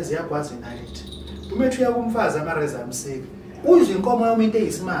eziyagwazi nalithi uma ethi uyakumfazi amareza amsika uyizwe inkomo yomuntu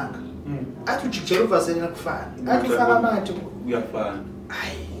eyisimanga athi ujikjela uvaseni akufani athi ufaka amathe uyafana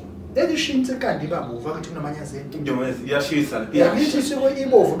hayi elishintshe kanti babuva ukuthi kunamanyazeni njengoba yashisa yakithi siko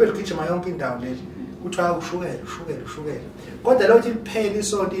ibovu beligijima yonke indawo leli kuthiwa ushukela kodwa lo ukuthi liphele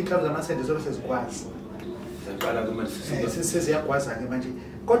isonto inhlamvu zamasende zobe sezikwazi saqala kumanje sesiyagwaza ke manje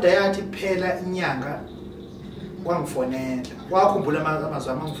kodwa yathi phela inyanga wangifonela wakhumbula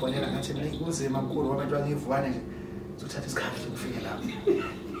amazwi amangifonela ngathi kunzima kakhulu abantu bangivukane nje uzothatha isikhathi ukufika lapho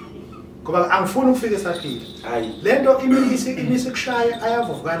ngoba angifuni ukufika esaphila hayi lento imisi kushaya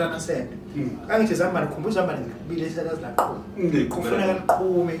ayavuvukala amasende angithi zama nikhumbuza manje ngibile isalazi laqhuma kufuneka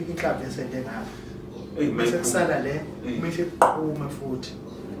liqhume inhlamvu yesende ngapha bese kusala le kumele iqhume futhi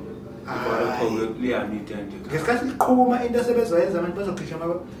ngesikhathi liqhuma into esebezoyenza abantu bazogijima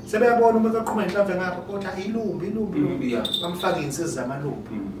sebeyabona uma beqhuma inhlamvu ngapha kodwa ilumbi bamfaka insizwe zamalumbi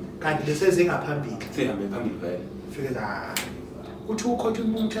kanti lese zingaphambili sihambe phambili vele fika uthi ukhotha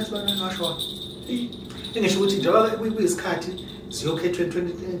umuntu esibana washona engisho ukuthi njengoba kuyisikhathi ziyokhethwe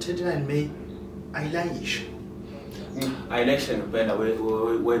 29 May ayilayisha election ngempela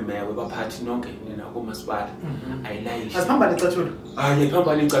wemeya webaphathi nonke nina kumasipala ayilayisha asiphambane icathulo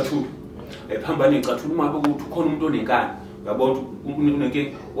ayiphambane icathulo ephambane icathulo uma ukuthi khona umuntu onenkani uyabona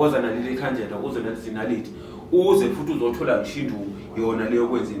unenke woza naleli khanjela uze nazinalithi uze futhi uzothola ngishindu yona leyo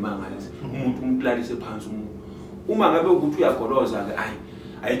kwenza imangalisi umuntu umhlalise phansi umuntu uma ngabe ukuthi uyagoloza ke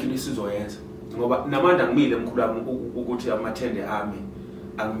ayikho isizoyenza ngoba namanda ngimile emkhulu wami ukuthi amathende ami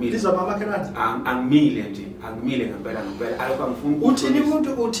angimile lizoba makhelwane angimile nje angimile ngempela ayikho angifuni uthini umuntu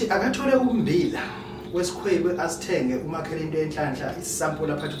uthi akathole umbila wesikhwebe asithenge umakhele into enhlanhla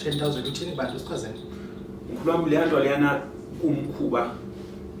isampula phakathi 10,000 uthini bantu sichazeni umkhulu wami leyanto leyana umkhuba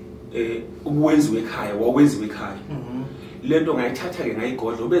ukwenziwe ekhaya wawenziwe ekhaya lento ngayithatha ke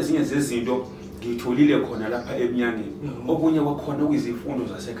ngayigodla obezinye zezinto ngitholile khona lapha eminyangeni okunye kwakhona kuyizifundo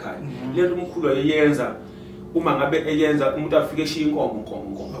zasekhaya lento umkhulu wayenza uma ngabe eyenza umuntu afike eshiya inkomo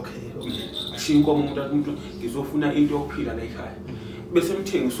okay ashiya inkomo umuntu ngizofuna into yokuphila la ekhaya bese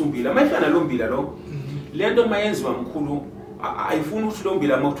mthengisa umbila mayifana lo mbila lo lento mayenziwa mkhulu ayifuni ukuthi lo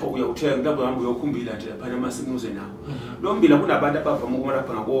mbila makuthiwa uyawuthenga mhlawumbe uhambe uyokhumbila nje lapha emasimuze nawo lo mbila kunabantu abavama ukuma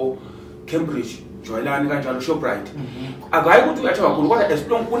lapha ngako Cambridge Joylani kanjalo Shoprite akayi ukuthi uyathi kakhulu kodwa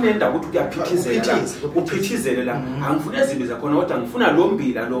esplong kunenda ukuthi uyaphithizela uphithizele la angifuni ezibiza khona kodwa ngifuna lo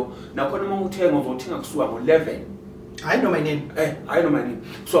mbila lo nakhona uma uthenga uzothenga kusuka ngo11 hayi noma yini hayi noma yini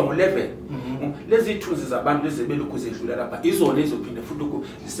kusuka ngo11 lezi thuzi zabantu lezi belokhu zedlula lapha izona izophinda futhi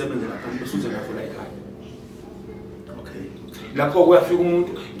ukuzisebenza lapha besuze nazo la ekhaya lapho kuyafika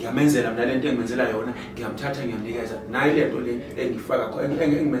umuntu ngiyamenzela mina lento engimenzela yona ngiyamthatha ngiyamnikeza nayi lento le engifaka khona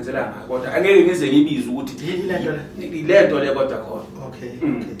engimenzela ngayo kodwa angeke ngize ngibize ukuthi lento le kodwa khona okay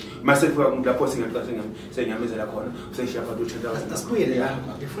mase kufika umuntu lapho sengiyamenzela khona useshiya phansi u10,000 asibuyele la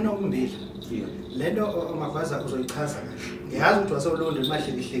ngifuna ukumbila lento Magwaza uzoyichaza kahle ngiyazi ukuthi wasolonde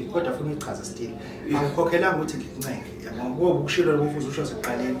imahlekihleki kodwa ufuna uyichaza still awukhokhelanga ukuthi nginceke ngoba ukushilo lokufuza usho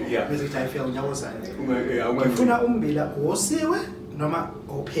seqaleni bese kuthi ayifika unyaka ozayo ngifuna umbila wosiwe noma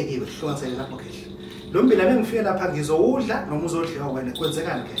ophekiwe hlonzele lapho kehle lo mbila bengifike lapha ngizowudla noma uzodliwa wena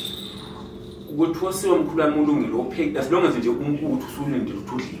kwenzekani kehle ukuthi wosiwe umkhulu wami ulungile opheki as long as nje umuntu usulindile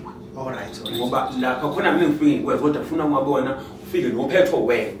ukuthi udliwe alright ngoba lapha khona mina ngifike ngikwenza kodwa ufuna ngabona ufike nophetho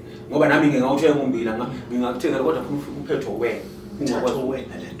wena ngoba nami ngingawuthenga umbila ngingakuthenga kodwa ufuna uphetho wena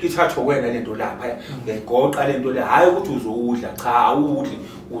ithatho wena lento lapha ngegoqa lento le hayi ukuthi uzowudla cha awudli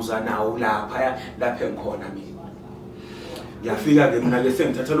uza nawo lapha engikhona mina ngiyafika ke mina ke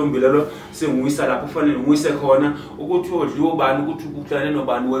sengithatha lo mbila lo senguyisa lapho kufanele ngiyise khona ukuthi udliwe ubani ukuthi ukuhlane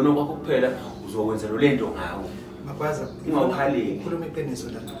nobani wena kwakho kuphela uzokwenzela lento ngawo Magwaza ungawukhaleli ukhuluma iqiniso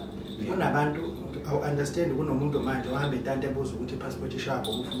lapha kunabantu understand kunomuntu manje ohamba intante ebuza ukuthi passport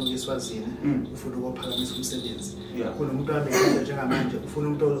ishapho ufuna ukuyiswazini ufuna ukuphakamisa umsebenzi kunomuntu ohamba intante njengamanje ufuna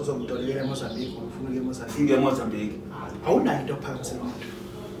umuntu ozomtolekela eMozambique ufuna ukuya eMozambique awunayo into ophakamisa umuntu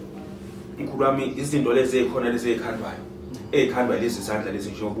mkhulu wami izinto lezi ezikhona lezi ekhandwa lezi izandla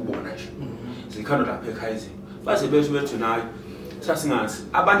lezi nje ubona nje zikhandwa lapha ekhaya izinto base bethu nayo sasingazi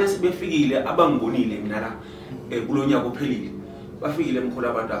abantu esibefikile abangibonile mina la kulonyaka ophelile bafikile emkhulu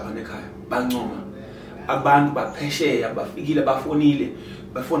abantu apha ekhaya bancoma abantu baphesheya bafikile bafonile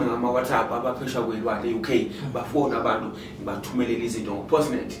bafona ngama WhatsApp abaphesha kwelwandle eUK bafona abantu bathumelela izinto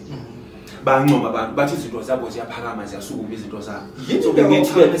ngoPostnet bancoma abantu bathi izinto zabo ziyaphakama ziyasukuma izinto zabo so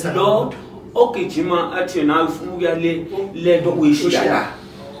ngithi lo ogijima athi nawe ufuna ukuya lento uyishiya la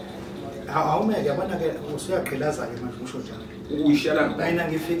awumeke yabona ke usuyaqhilaza ke manje usho njalo uyishiya la mina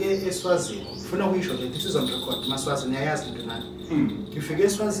ngifike eSwazini ufuna ukuyisho nje ukuthi sizomrecord maSwazini yayazi into nani ngifike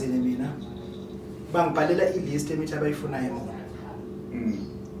eSwazini mina bangibhalela ilist emithi abayifunayo emona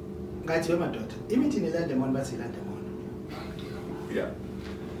ngathi madoda imithi nilande emona bathi ilande emona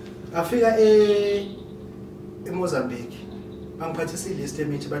afika eMozambique bangiphathisa ilist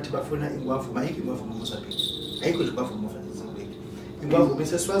emithi bathi bafuna ingwavu mayikho ingwavu eMozambique ayikho nje ingwavu eMozambique ingwavu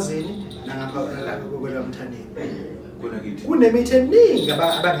eseSwazini nangapha kwelamthaneni kona kithi kunemithi eminingi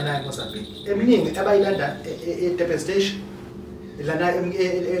abangenayo eMozambique eminingi abayilanda eDurban Station lana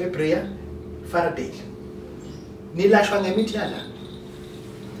eBrea Faraday nilashwa ngemithi yala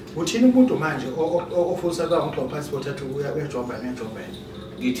uthini umuntu manje ofuna ukuthola passport athi uyajoba nejoba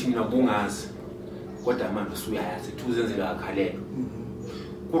ngithi mina bungazi kodwa manje usuyayazi thuzenzela akhalelo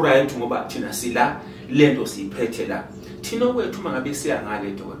kuright ngoba thina sila lento siyiphethe la thina kwethu mangabe siya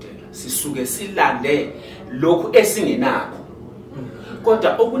ngale dokotela sisuke silande lokhu esingenakho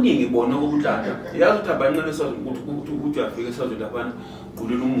kodwa okuningi bona okudlala yazi ukuthi abancane ukuthi uyafika sazo lapha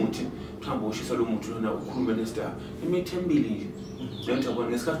qulela umuthi mhlawumbe ushisa lo muthi lona ukhulume nestar imithi emibili nje njengoba bona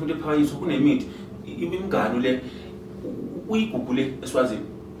ngesikhathi umuntu ephakanyiswa kunemithi imingano le uyigugule eSwazini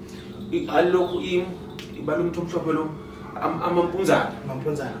alokhu ibalo umuntu omhlophe lo amampunzana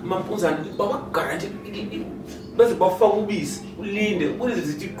baba guarantee bese bafaka ubisi ulinde kulezi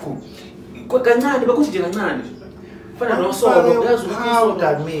zithi qhu kancane bakuthi nje kancane fana nosoko yazi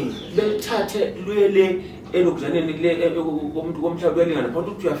ukuthi bethathe lwele elokuzaneni le komuntu komhlaba uyalingana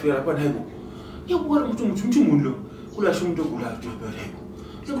phakathi ukuthi uyafika lapha hayibo yabona umuntu lo kulasho umuntu ogulayo hayibo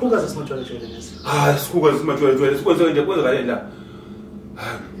sikhukaza simathwala tshwele lesi sikhukaza simathwala tshwele sikwenze nje kwenzakale la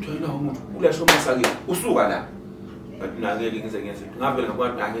tshwela umuntu kulasho masake usuka la ngeke ngize ngavela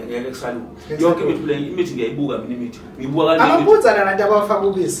ngakwathi ngeke kusalu yonke imithi ngiyayibuka mina imithi ngibuka kanje amaphutsana nanti abafaka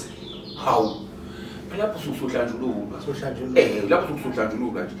ubisi hawu lapho usuhlanjuluka lapho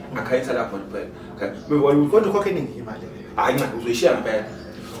usuhlanjuluka nje akhayisa lapho phela mebona kodwa ukhokhe iningi imali hayi nca uzoyishiya ngempela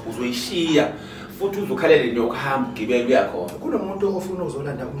uzoyishiya futhi uzokhalele nokuhamba ugibele uyakhona kunomuntu ofuna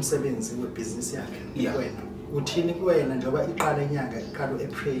uzolanda umsebenzi webusiness yakhe wena uthini kuwena njengoba iqala inyanga iqala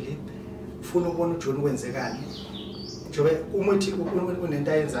uApril ufuna ukubona uJune kwenzekani njengoba umuthi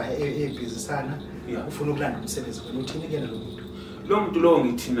unento ayenzayo ebhizinisana ufuna ukulanda umsebenzi wena uthini ke lo muntu lo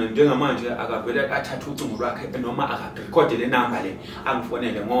ngithina njengamanje akavele athathe ucingo lwakhe noma akarekhode le number le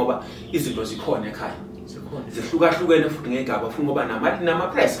angifonele ngoba izinto zikhona ekhaya zihlukahlukene futhi ngegaba ufuna ngoba nama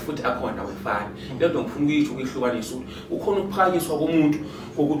price futhi akhona wefana lento ngifuna ukuyisho ukuyihlukanisa ukhona ukuphakanyiswa komuntu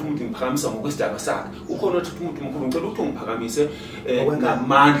ukuthi umuntu ngiphakamisa ngokwesidaba sakhe ukhona ukuthi umuntu mkhulu ngicela ukuthi ungiphakamise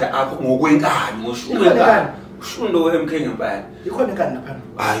ngamandla akho ngokwenkani ngoshunkani ushundo emkhenga mbaya ikhona enkani naphana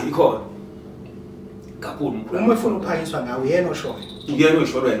hayi ikhona kakhulu mkhulu uma ufuna ukuphakanyiswa ngawe yena oshoyo uyena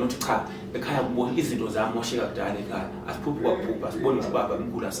oshoyo wena uthi cha ekhaya kubona izinto zamosheka kudala ekhaya asiphuphi kwaphupha sibona ukuthi baba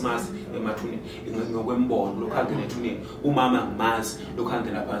mkhulu asimazi emathuneni ngokwembono lokhangela ethuneni umama ngimazi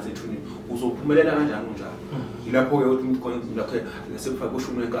lokhangela phansi ethuneni uzophumelela kanjani unjalo yilapho ke uthi umuntu khona lakhe ngesefaka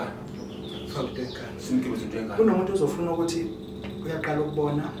ushunu enkani fakute enkani sinkiwe izinto enkani kunomuntu ozofuna ukuthi uyaqala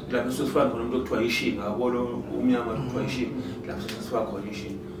ukubona lapho sesifaka khona umuntu okuthiwa ishinga yabona umnyama okuthiwa ishinga lapho sesifaka khona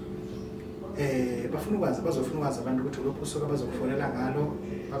ishinga bazofuna ukwazi abantu ukuthi lokho usuka bazokufonela ngalo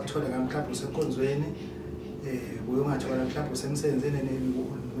bakuthole ngamhlanje usenkonzweni buye ungathola mhlawumbe usemsebenzini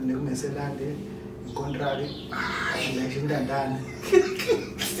nekungeselande inkontraki nje intandane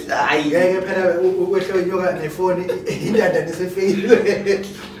hayi ngeke phela ukwehle unyoka nefoni intandane isefikile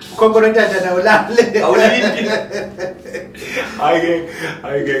khonkolo intandane awulale awulindi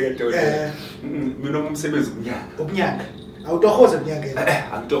ayike ndoda mina umsebenzi ubunyanga awutohoze ebunyangeni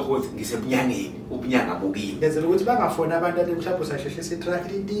angitohoze ngisebunyangeni ubunyanga bokini ngenzela ukuthi bangafona abantu ade mhlawumbe usahlehlisa itrack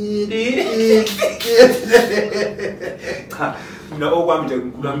cha mina okwami nje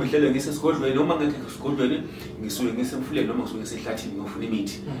ngikhuluma ngihlele ngisesigodlweni noma ngeke esigodlweni ngisuke ngisemfuleni noma ngisuke ngisehlathini ngiyofuna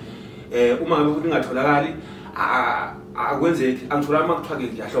imithi uma ngabe ukuthi ngatholakali akwenzeki angithola uma kuthiwa ke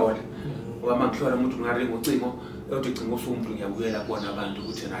ngiyahlola uma ngihlola umuntu ngaringa ucingo ethi ucingo usumuntu ngiyabuyela kubona abantu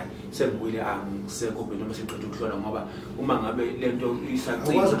ukuthi hayi sengibuyile angisekho noma siqedwe ukuhlola ngoba uma ngabe lento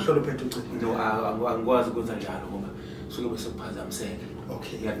isaqinga akwazi ukuhlola uphethe ucingo no angikwazi ukwenza njalo ngoba suke bese kuphazamiseke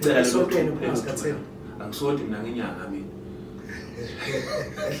okay ngiyacela sokutheni phakathi angisodi mina nginyanga mina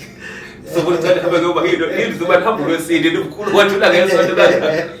sokuthi habe ngoba yini zoba nihamba lwesinde likhulu kwathula ngesonto la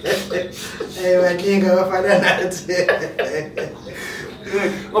waninga bafana nathi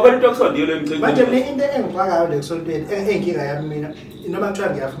ngoba into yokusondela emcingweni manje mina into engifakayo lesontweni enginga yami mina noma kuthiwa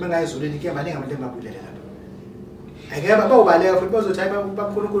ngiyafuna ngayizuleni ke maningi abantu engabulela lapha akeke baba ubaleka futhi bazothi hayi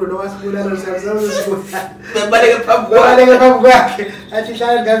baNkulunkulu lo wasibulala siyazazibuka bebaleke phambi kwakhe athi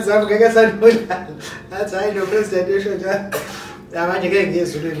hlala ngani zami ngeke sanibulala athi hayi no president esho njalo abanye ngeke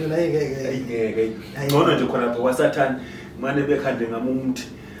ngiyezuleni la ngeke ngcono nje khona lapho wasathani manje bekhande ngamumuntu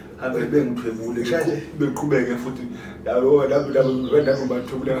abe bengithwebule beqhubeke futhi yabo labo wenda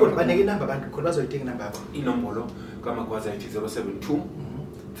ngobathula kodwa banike inamba abantu khona bazoyidinga inamba yakho inombolo kaMagwaza ithi 072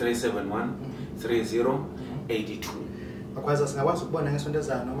 371 3082 Magwaza singakwazi ukubona ngesonto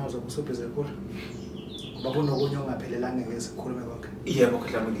ezayo noma uzobe usubhize kakhulu. Ngoba kunokunye ongaphelelanga ngeke sikhulume konke. Yebo,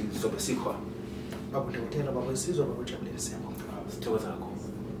 Khahlamini, sizobe sikhona. Babu Dokotela, babu Sizwe, babu Jabulile, siyabonga. Sithokoza kakhulu.